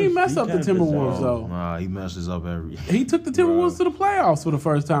 He messed up the Timberwolves though. Nah, he messes up every. He took the Timberwolves to the playoffs for the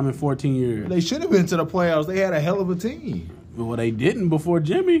first time in 14 years. They should have been to the playoffs. They had a hell of a team. Well, they didn't before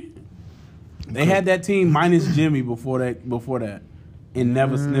Jimmy. They had that team minus Jimmy before that, and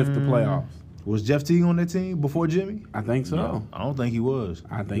never sniffed the playoffs. Was Jeff Teague on that team before Jimmy? I think so. No, I don't think he was.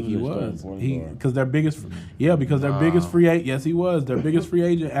 I think he was. Because their biggest free agent. Yes, he was. Their biggest free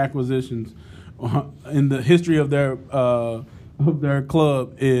agent acquisitions in the history of their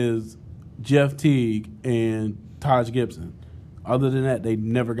club is Jeff Teague, and Taj Gibson. Other than that, they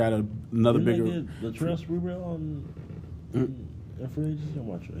never got another bigger. Didn't they get Latrell Sprewell on free agency? I'm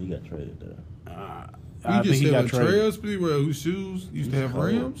not sure. He got traded there. You just said Latrell Sprewell, whose shoes used to have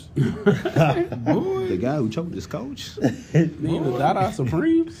rims? Boy. The guy who choked his coach? Nigga, Dada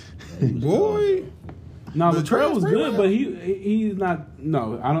Supremes? Boy. No, Latrell was good, but he's not.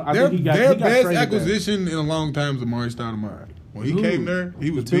 No, I don't. I Their think he got their he got best traded acquisition in a long time is Amari Stoudemire. When he came there,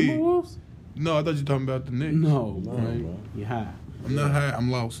 he was the big. Timberwolves? No, I thought you were talking about the Knicks. No, right? You high. I'm not high. I'm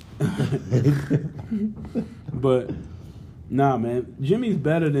lost. But nah, man, Jimmy's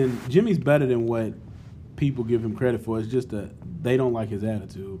better than what people give him credit for. It's just that they don't like his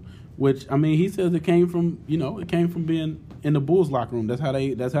attitude. Which, I mean, he says it came from being in the Bulls locker room. That's how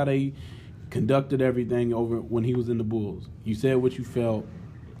they conducted everything over when he was in the Bulls. You said what you felt,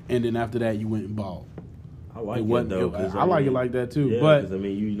 and then after that, you went and balled. I like it though. I like it like that too. Yeah, but because I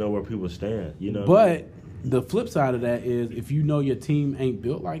mean, you know where people stand. You know. But the flip side of that is, if you know your team ain't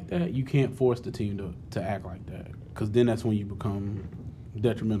built like that, you can't force the team to act like that. Because then that's when you become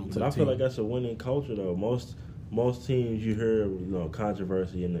detrimental to the team. I feel like that's a winning culture though. Most teams you hear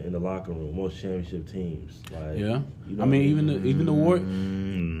controversy in the locker room. Most championship teams, like I mean even the Warriors.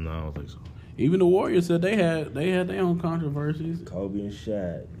 No, I don't think so. Even the Warriors said they had their own controversies. Kobe and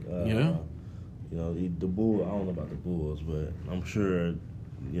Shaq. The Bulls. I don't know about the Bulls, but I'm sure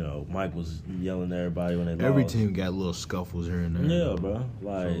Mike was yelling at everybody when they lost. Every team got little scuffles here and there. Yeah, bro.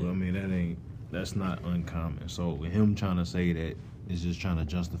 Like, so, I mean, that's not uncommon. So with him trying to say that is just trying to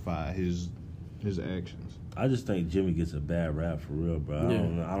justify his actions. I just think Jimmy gets a bad rap for real, bro.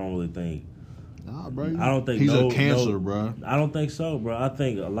 I don't really think. Nah, bro. I don't think he's a cancer, bro. I don't think so, bro. I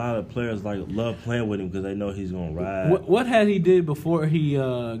think a lot of players love playing with him because they know he's gonna ride. What had he did before he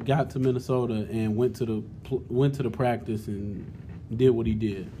got to Minnesota and went to the practice and did what he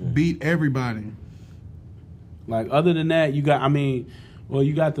did? Beat everybody. Like, other than that, you got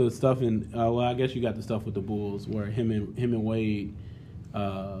the stuff in. I guess you got the stuff with the Bulls where him and Wade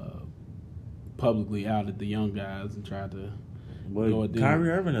publicly outed the young guys and tried to. Well, Kyrie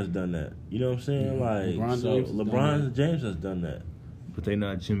Irving has done that. You know what I'm saying? LeBron James has done that. But they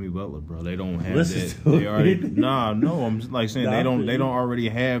not Jimmy Butler, bro. They don't have that. They already I'm just like saying they don't already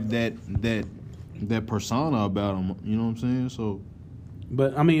have that persona about them. You know what I'm saying? So.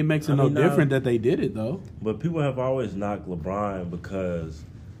 But I mean, it makes it no different that they did it though. But people have always knocked LeBron because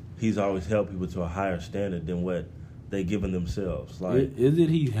he's always held people to a higher standard than what they given themselves. Like, is it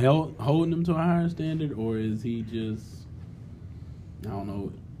he holding them to a higher standard, or is he just, I don't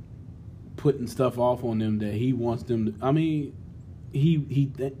know, putting stuff off on them that he wants them to? I mean,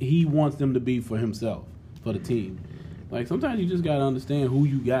 he wants them to be for himself, for the team. Like, sometimes you just gotta understand who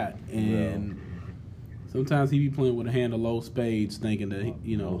you got, and sometimes he be playing with a hand of low spades, thinking that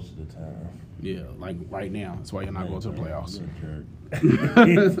most of the time. Yeah, like right now. That's why you're not going to the playoffs.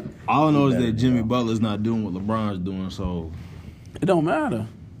 All I know is that Jimmy Butler's not doing what LeBron's doing, so it don't matter.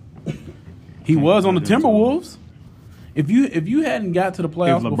 He was on the Timberwolves. If you hadn't got to the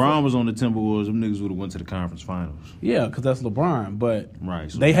playoffs, if LeBron was on the Timberwolves, them niggas would have went to the conference finals. Yeah, because that's LeBron. But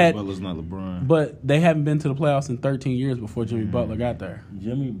right, so Butler's not LeBron. But they haven't been to the playoffs in 13 years before Jimmy Butler got there.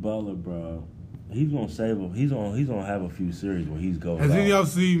 Jimmy Butler, bro, he's gonna save him. He's gonna have a few series where he's going. Has any of y'all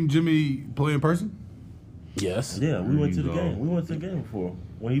seen Jimmy play in person? Yes. Yeah, we went to the game. We went to the game before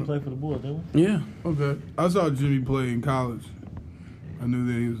when he played for the Bulls, didn't we? Yeah. Okay. I saw Jimmy play in college. I knew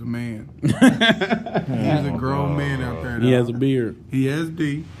that he was a man. He's a grown man out there. He has a beard. He has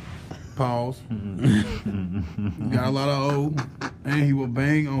D. Pause. Got a lot of O. And he will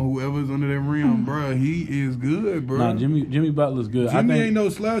bang on whoever's under that rim, bro. He is good, bro. Nah, Jimmy Butler's good. Jimmy ain't no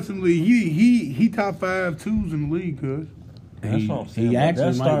slouch in the league. He top 5 twos in the league, cuz. That's what I'm saying. He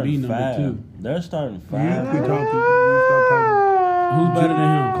actually might be number 2. They're starting 5. Who's better than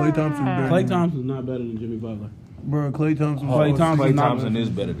him? Klay Thompson's better. Klay Thompson's not better than Jimmy Butler. Bro, Klay Thompson. Klay Thompson is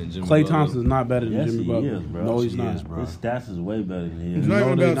better than Jimmy Butler. Klay Thompson's not better than Jimmy Butler. Is, bro. No, he's not. His stats is way better than his. It's not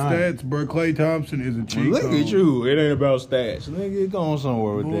even about stats, bro. Klay Thompson is a cheat Look code. at you. It ain't about stats. Nigga, go on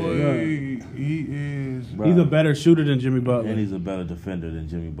somewhere with that. He is. Bro. He's a better shooter than Jimmy Butler. And he's a better defender than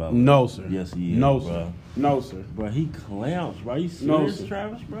Jimmy Butler. No, sir. Yes, he is, no, bro. Sir. No, sir. Bro, he clamps, bro. You serious, sir.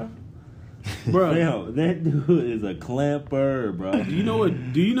 Travis, bro? Bro, damn, that dude is a clamper, bro. Do you know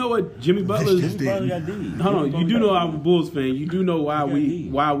what Jimmy Butler is? Jimmy Butler got D. Hold on, you do know I'm a Bulls fan. You do know why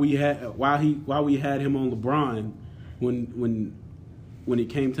we had him on LeBron when it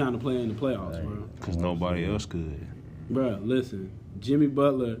came time to play in the playoffs, bro. Because nobody else could. Bro, listen, Jimmy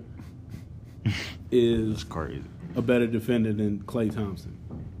Butler is crazy. A better defender than Klay Thompson.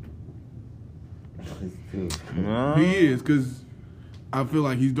 He is, because I feel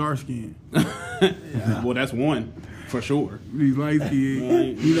like he's dark skinned. Well, that's one for sure. He's light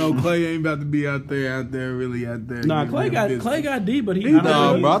skinned. You know, Clay ain't about to be out there, really out there. Nah, Clay got deep, but he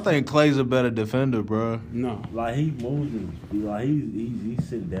No, bro. I think Clay's a better defender, bro. No, like he moves, like he's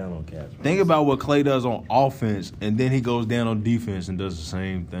sitting down on cats. Think about what Clay does on offense, and then he goes down on defense and does the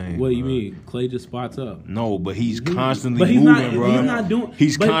same thing. What do you mean? Clay just spots up. No, but he's constantly But he's moving, not. bro. He's not doing.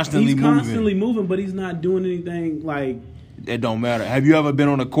 He's but constantly he's moving. constantly moving, but he's not doing anything like. It don't matter. Have you ever been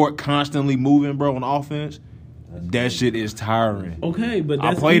on the court constantly moving, bro, on offense? That shit is tiring. Okay, but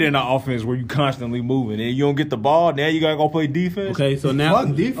I played in the offense where you constantly moving and you don't get the ball. Now you gotta go play defense. Okay, so now.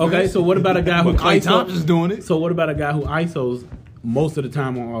 Okay, so what about a guy who Klay Thompson's doing it? So what about a guy who ISOs most of the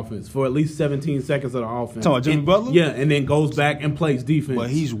time on offense for at least 17 seconds of the offense? Talking about Jimmy Butler? Yeah, and then goes back and plays defense. But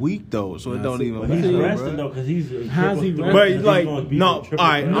he's weak though, so it don't even He's matter. resting though, because he's. How's he resting? But like, no, all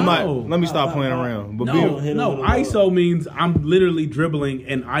right, I'm not. Let me stop playing around. But No, ISO means I'm literally dribbling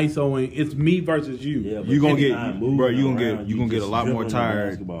and ISOing. It's me versus you. Yeah, you gonna get, bro. you gonna get a lot more tired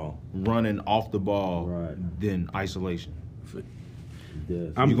basketball. running off the ball than isolation.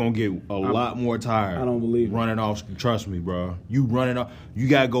 Yes. You're gonna get a lot more tired. I don't believe it. running off. Trust me, bro. You running off. You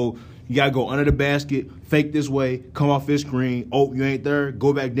gotta go under the basket, fake this way, come off this screen. Oh, you ain't there.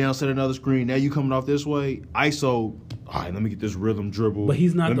 Go back down, set another screen. Now you coming off this way. ISO. All right, let me get this rhythm dribble. But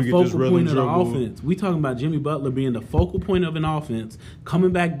he's not the focal point of the offense. We talking about Jimmy Butler being the focal point of an offense,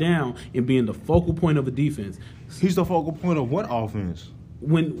 coming back down and being the focal point of a defense. He's the focal point of what offense?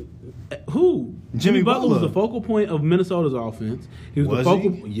 Who? Jimmy Butler was Butler. the focal point of Minnesota's offense. He was the Was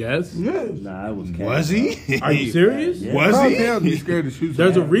focal. he? Yes. Nah, it was. Was he? Are you serious? Yeah. Was Carl he? Towns be scared to shoot.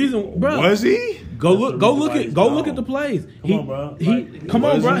 There's a reason, bro. Was he? Go look at the plays. Come on, bro. Come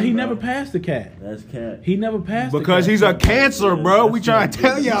on, Was bro. he, He bro? never passed the cat. That's cat. He never passed Because the he's cat. a cancer, bro. We trying to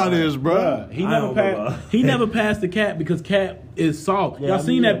tell y'all this, bro. He I never don't know, passed. He never passed the cat because Cat is soft. Yeah, Y'all I mean,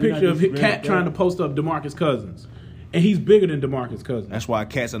 seen that yeah, we picture not of disagreeing Cat with trying that. to post up DeMarcus Cousins, and he's bigger than DeMarcus Cousins. That's why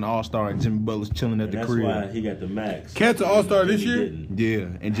Cat's an all-star and Jimmy Butler's chilling at the That's crib. why he got the max. Cat's an all-star this He year? didn't.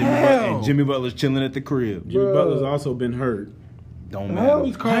 Yeah, and Hell. Jimmy Butler's chilling at the crib. Jimmy Bro. Butler's also been hurt. Don't How matter.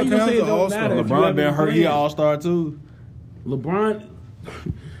 is How Carl you gonna Towns say it an don't all-star? matter? If you LeBron haven't been hurt. He played. an all-star too.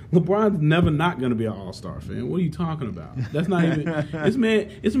 LeBron's never not going to be an all-star, fan. What are you talking about? That's not even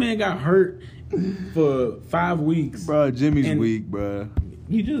this man got hurt for 5 weeks. Bro, Jimmy's And- weak, bro.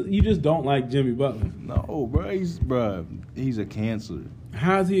 You just don't like Jimmy Butler. No, bro, he's a cancer.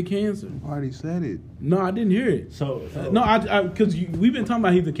 How is he a cancer? Already said it. No, I didn't hear it. So No, because we've been talking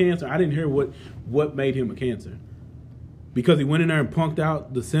about he's a cancer. I didn't hear what made him a cancer. Because he went in there and punked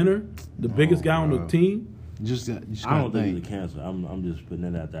out the center, the biggest guy on the team. Just I don't gotta think he's a cancer. I'm just putting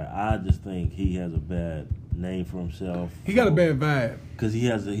it out there. I just think he has a bad name for himself. He got a bad vibe. Because he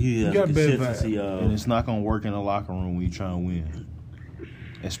has a got a bad consistency And of. it's not gonna work in the locker room when you try to win.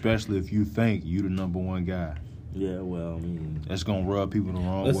 Especially if you think you the number one guy. Yeah, well, I mean, That's gonna rub people the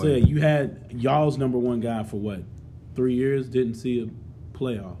wrong Let's way. say you had y'all's number one guy for what? 3 years, didn't see a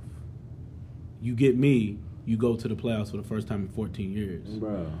playoff. You get me, you go to the playoffs for the first time in 14 years.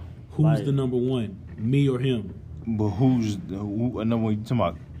 bro. Who's like, the number one? Me or him? But who's number one? You talking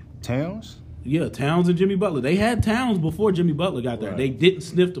about Towns? Yeah, Towns and Jimmy Butler. They had Towns before Jimmy Butler got there. Right. They didn't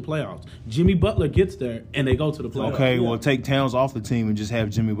sniff the playoffs. Jimmy Butler gets there, and they go to the playoffs. Okay, Yeah. well take Towns off the team and just have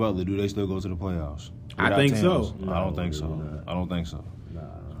Jimmy Butler. Do they still go to the playoffs? I Without think Towns? so. I don't think No, so. not. I don't think so.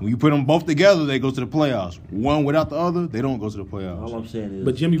 When you put them both together, they go to the playoffs. One without the other, they don't go to the All playoffs. I'm saying is.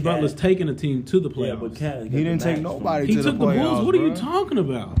 But Jimmy Cat- Butler's taking a team to the Yeah, playoffs. but Cat He didn't take nobody He to took the the playoffs. Bulls. What are you bruh. talking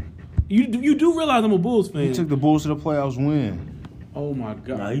about? You do realize I'm a Bulls fan. He took the Bulls to the playoffs. When? Oh my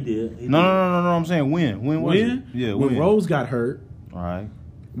God. No, he did. He No. did. I'm saying when. When was it? When? Yeah, when when. Rose got hurt. All right.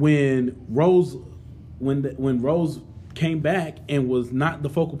 When Rose came back and was not the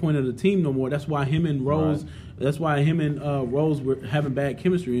focal point of the team no more. That's why him and Rose. Right. That's why him and Rose were having bad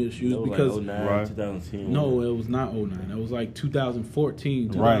chemistry issues That was because like 09, Right. 2010. no, it was not 09. It was like 2014,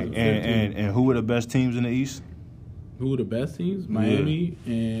 Right. 2015. And who were the best teams in the East? Who were the best teams? Miami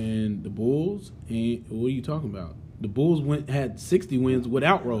and the Bulls. And what are you talking about? The Bulls had 60 wins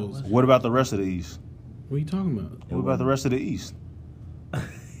without Rose. What about the rest of the East? What are you talking about? What about the rest of the East?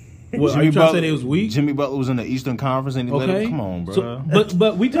 What, are you trying to say they was weak? Jimmy Butler was in the Eastern Conference and he let Okay, him. Come on, bro. So,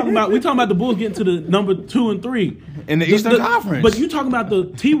 but we talking about the Bulls getting to the number 2 and 3 in the Eastern Conference. But you talking about the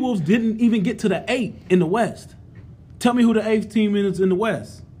T-Wolves didn't even get to the 8 in the West. Tell me who the 8th team is in the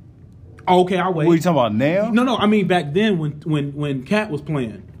West. Oh, okay, I'll wait. What are you talking about now? No. I mean back then when Cat was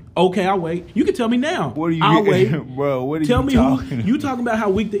playing. Okay, I'll wait. You can tell me now. What are you? I'll wait. Bro, what are Tell you me talking who you talking about how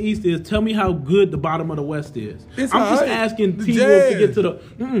weak the East is. Tell me how good the bottom of the West is. It's I'm just all right. asking The T-Wolves to Jazz. get to the.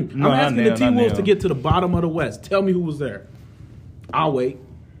 I'm not asking now, the T-Wolves not to now. get to the bottom of the West. Tell me who was there. I'll wait.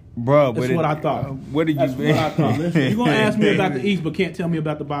 Bro, That's what I thought. What did you? That's what I thought. You're gonna ask me about the East, but can't tell me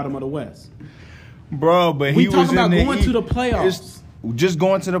about the bottom of the West. Bro, but We he was talking about in the going to the playoffs. Just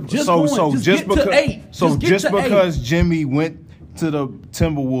going to the Just so going. so Just just get to because 8. Just get to because Jimmy went to the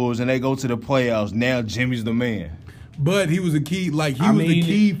Timberwolves and they go to the playoffs, now Jimmy's the man. But he was a key, like he was the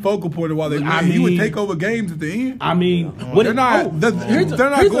key focal point of why they win. He would take over games at the end. I mean, they're not going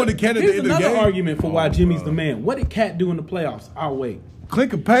to Cat at the end of the Here's another game. argument for why Jimmy's the man. What did Cat do in the playoffs? I'll wait. Clint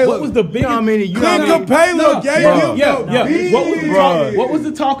Capela. What was the biggest? Clint Capela gave him Yeah. What was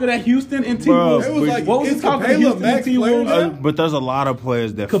the talk of that Houston and T-Wolves? It was like, what was the talk of the Houston and T-Wolves? But there's a lot of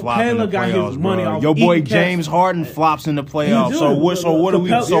players that flop in the Capela got his playoffs, money bro. off Your boy eating James Harden flops in the playoffs. do.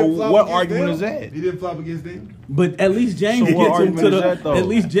 So what argument is that? He didn't flop against them. But at least James So what gets him to argument is the. that, though? At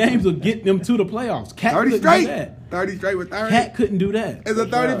least James will get them to the playoffs. Cat 30 couldn't straight. do that. 30 straight with 30. Cat couldn't do that. It's a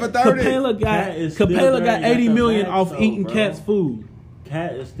 30 for 30. Capela got 80 million off eating Cat's food.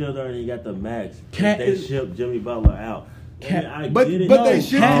 Cat is still there and he got the max. Cat they is- shipped Jimmy Butler out. But they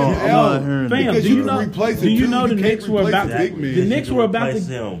shipped him out Fam, because do you you can know? replace Do a you two. know the You Knicks can't were replace about a to? big man. The Knicks were about Replace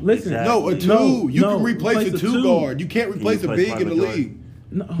to him. listen. Exactly. No, a two. You can replace a replace two guard. You can't replace a replace big in the Michael league.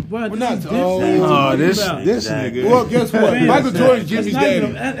 No, bro, We're not. this this nigga. Well, guess what? Fair. Michael Jordan's That's Jimmy's not even daddy.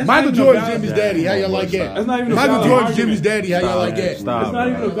 a- that's not Michael even a Jordan's valid- Jimmy's daddy. How y'all like That's that? not even a Michael valid Jordan's argument. Jimmy's daddy. How y'all like that? Stop. It's not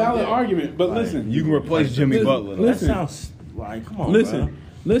even a valid argument. But listen, You can replace Jimmy Butler. That Listen. sounds like, come on, listen, bro.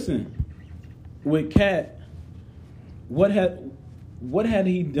 listen. With Cat, what had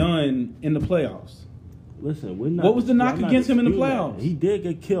he done in the playoffs? Listen, we're not. What was the knock I'm not against him in the disputing playoffs? that. He did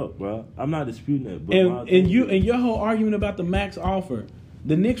get killed, bro. I'm not disputing it. But And your whole argument about the max offer,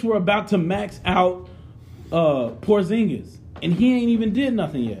 the Knicks were about to max out Porzingis, and he ain't even did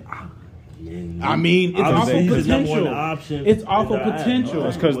nothing yet. I mean, it's Obviously, awful he's the number one potential. option It's in awful the eye. potential.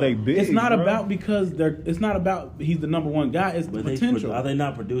 That's because they big. It's not bro. about because they're. It's not about he's the number one guy. It's the But potential. are they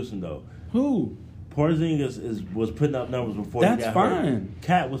not producing though? Who? Porzingis was putting up numbers before That's he got fine. hurt.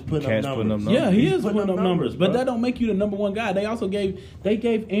 Cat was putting Cat's up putting numbers. up Yeah, he He's is putting up numbers, but bro. that don't make you the number one guy. They also gave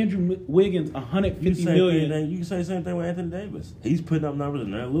Andrew Wiggins You $150 say million. you can say the same thing with Anthony Davis. He's putting up numbers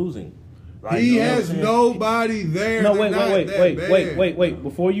and they're losing. Like, He you know what has I'm saying? nobody there. No, They're wait, not wait, that wait, bad. wait, wait, wait.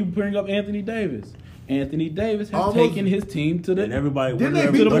 Before you bring up Anthony Davis, Anthony Davis has Almost- taken his team to the. And everybody, Didn't what they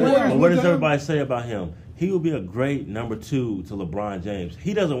does beat the everybody- Warriors but what one does time? everybody say about him? He will be a great number 2 to LeBron James.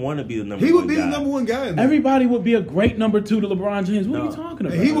 He doesn't want to be the number He one would be guy. the number one guy. Everybody would be a great number 2 to LeBron James. What are No. you talking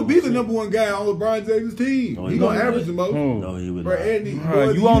about? And he would be the number one guy on LeBron James' team. No, he he gonna wouldn't. average the most. No, he would Bro, not. Andy, Bro,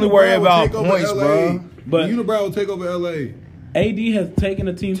 boy, you the only Unibrow worry will about take over points, LA. bro. But- The Unibrow will take over LA. AD has taken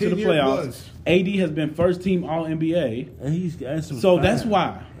a team to the 10-year playoffs. plus. AD has been first team All NBA. And he's some So fine. that's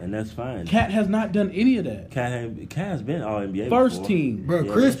why. And that's fine. Cat has not done any of that. Cat has been All NBA First before. team. Bro,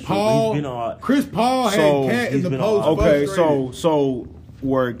 Yeah, Chris that's true, but Paul. he's been all- Chris Paul So, had Cat in he's the been post. all- Okay, frustrated. so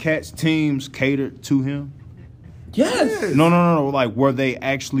were Cat's teams catered to him? Yes. No. Like, were they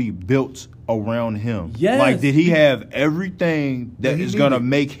actually built around him? Yes. Like, did he have everything that he is gonna needed.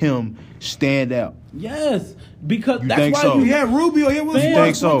 make him stand out? Yes. Because You that's think why so? you He had Rubio. He was Fam,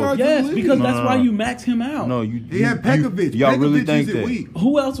 think so? Yes, because No, that's no, why no. you max him out. No, He had Pekovic. Y'all really Pekovic think is that? weak.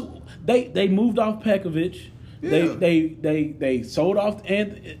 Who else? They moved off Pekovic. Yeah. They sold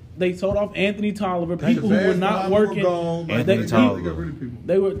off Anthony Tolliver. People who were Vast not Lamar working. gone. Anthony They- Tolliver. got rid of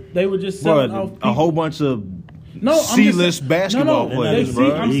people. They were just selling Bro, off a people. whole bunch of No, I'm just C-list saying- basketball no, players, they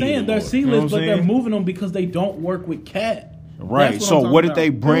bro. I'm saying they're You know C-list, what I'm but they're saying? moving them because they don't work with Cat. Right. That's So I'm what talking did they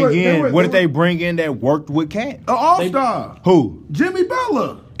about. bring in? What did they they bring in that worked with Cat? An all-star. Who? Jimmy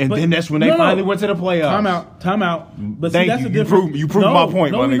Butler. And But- then that's when they no, no. finally went to the playoffs. Time out. But Thank see, that's you. a You different. proved my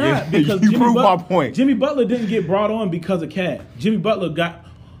point, no, my we're nigga. not, because You Jimmy proved But- my point. Jimmy Butler didn't get brought on because of Cat. Jimmy Butler got.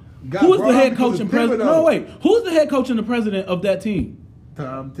 Got Who was brought the on head because coach of and president? Thibodeau. No, wait. Who's the head coach and the president of that team?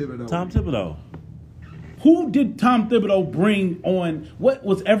 Tom Thibodeau. Tom Thibodeau. Who did Tom Thibodeau bring on? What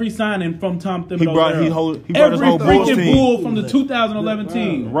was every signing from Tom Thibodeau? He brought his every whole Bulls freaking team. Bull from the 2011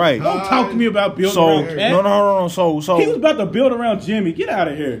 team. Right. Don't talk to me about building So around Cat. no. So He was about to build around Jimmy. Get out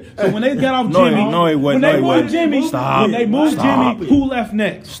of here. So when they got off No, Jimmy, no, he wasn't. when No, they he moved wasn't. Jimmy, Stop. when they moved Stop. Jimmy, who left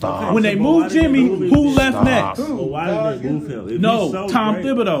next? Stop. When they But moved why did they Jimmy, move him? who left Stop. next? Well, why did they move him? If No, he's so Tom great-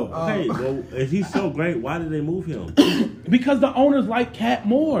 Thibodeau. Okay, well, if he's so great, why did they move him? Because the owners like Cat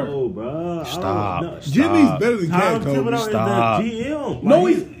more. Oh, bro. Stop. Jimmy's better than Tom Cat, Kobe. Thibodeau Stop. is the GM. No,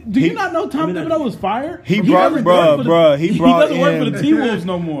 Like, he's. Do you not know Tom I mean, Thibodeau was fired? He brought- doesn't bruh, work for the- bruh, he brought doesn't work for in- the T-Wolves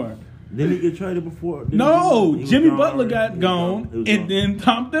no more. Didn't he get traded before? No, He was Jimmy gone Butler already. got He was gone, He was and gone. then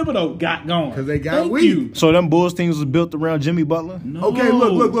Tom Thibodeau got gone. Because they got Thank weak. you. So them Bulls teams was built around Jimmy Butler? No. Okay,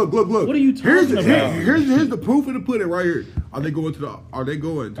 look. What are you talking about? Here's the proof of the pudding right here. Are they going to the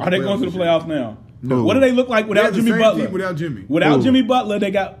playoffs the playoffs now? No. What do they look like without Jimmy Butler? Without Jimmy. Without Jimmy Butler, they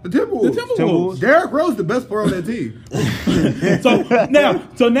got the Timberwolves. Derrick Rose, the best player on that team.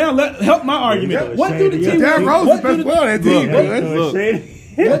 so now help my argument. What do the T-Wolves? Derrick Rose is the best player on that team.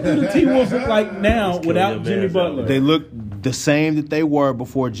 What do the T-Wolves look like now without Jimmy Butler? They look the same that they were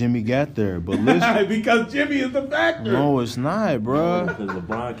before Jimmy got there. But listen, because Jimmy is the factor. No, it's not, bro.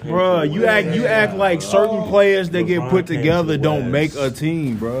 Bro, you act like certain players that get put together don't make a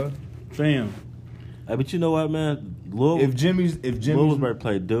team, bro. Fam. Hey, but you know what, man? If Jimmy's Louisburg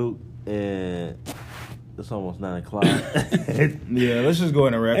played Duke and it's almost 9 o'clock. Yeah, let's just go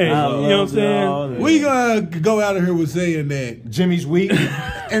in and wrap it up. You know what I'm saying? We gonna go out of here with saying that Jimmy's weak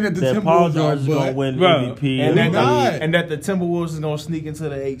and that the that Paul Timberwolves George are is gonna win MVP, and that the Timberwolves is gonna sneak into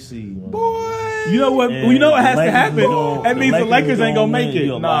the 8th seed. Boy, you know what? And We know what has to Lakers happen. That means the Lakers ain't gonna make it.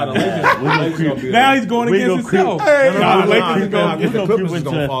 Nah, the Lakers gonna be now he's going against himself. Nah, The Lakers is the going. Clippers is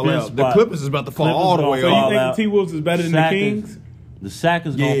gonna fall out. The Clippers is about to fall all the way So off. you think the T-Wolves is better than the Kings? The sack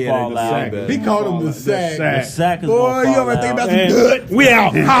is gonna fall out. He called him the sack. The sack is Boy, gonna you fall ever think out. about some good? We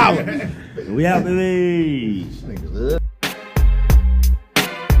out. Holla. We out, baby.